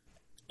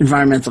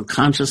 Environmental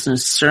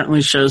consciousness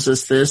certainly shows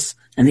us this.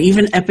 And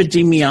even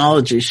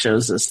epidemiology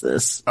shows us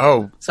this.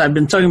 Oh. So I've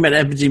been talking about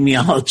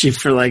epidemiology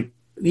for like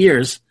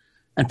years.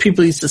 And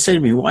people used to say to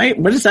me,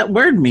 what does that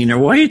word mean? Or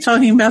why are you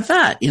talking about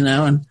that? You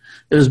know, and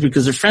it was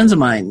because of friends of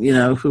mine, you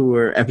know, who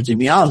were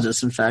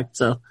epidemiologists, in fact.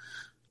 So,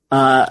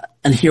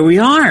 and here we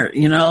are,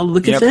 you know,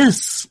 look at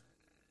this.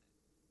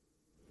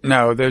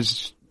 No,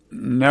 there's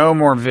no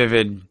more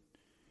vivid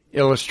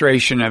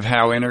illustration of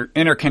how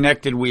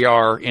interconnected we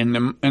are in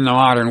the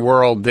modern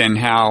world than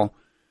how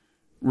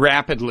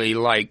rapidly,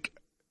 like,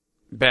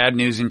 bad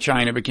news in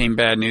China became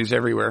bad news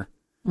everywhere.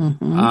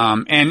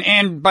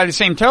 And by the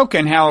same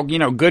token, how, you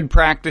know, good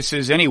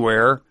practices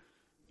anywhere,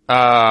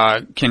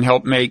 can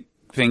help make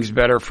things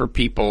better for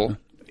people,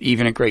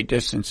 even at great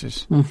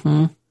distances.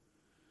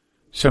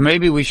 So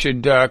maybe we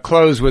should,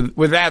 close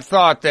with that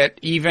thought that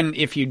even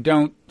if you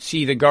don't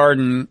see the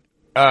garden,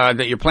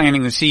 that you're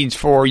planting the seeds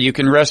for, you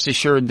can rest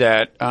assured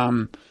that,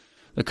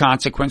 the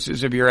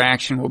consequences of your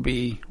action will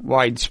be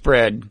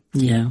widespread.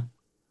 Yeah.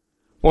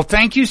 Well,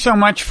 thank you so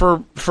much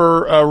for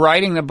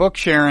writing the book,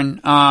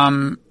 Sharon.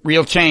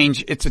 Real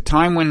Change. It's a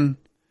time when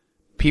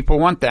people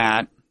want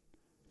that.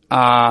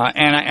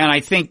 And I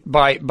think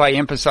by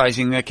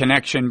emphasizing the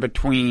connection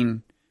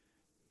between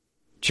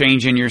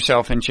change in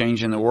yourself and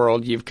change in the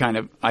world, you've kind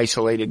of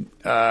isolated,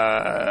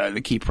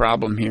 the key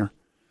problem here.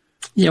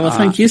 Yeah. Well,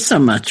 thank you so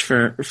much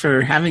for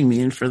having me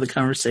and for the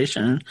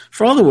conversation and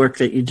for all the work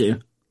that you do.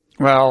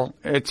 Well,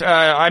 it's,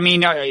 I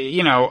mean,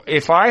 you know,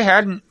 if I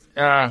hadn't,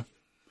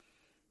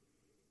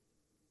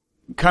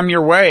 come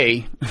your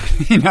way,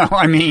 you know,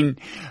 I mean,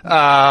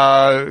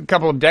 a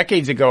couple of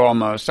decades ago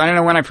almost. I don't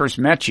know when I first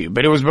met you,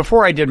 but it was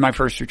before I did my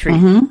first retreat.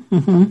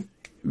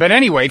 But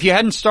anyway, if you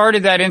hadn't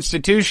started that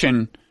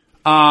institution,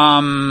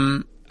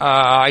 I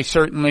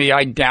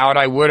doubt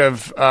I would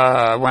have,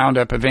 wound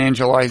up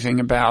evangelizing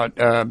about,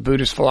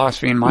 Buddhist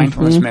philosophy and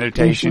mindfulness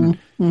meditation.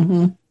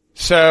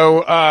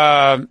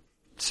 So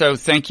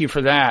thank you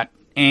for that.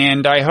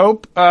 And I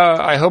hope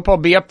I'll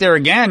be up there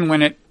again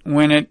when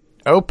it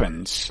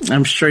opens.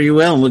 I'm sure you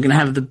will. We're going to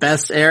have the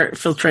best air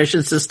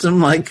filtration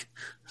system like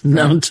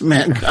known to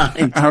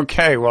mankind.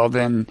 Okay, well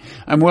then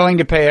I'm willing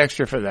to pay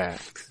extra for that.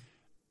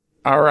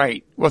 All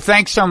right. Well,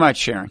 thanks so much,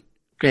 Sharon.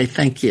 Great.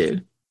 Thank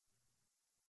you.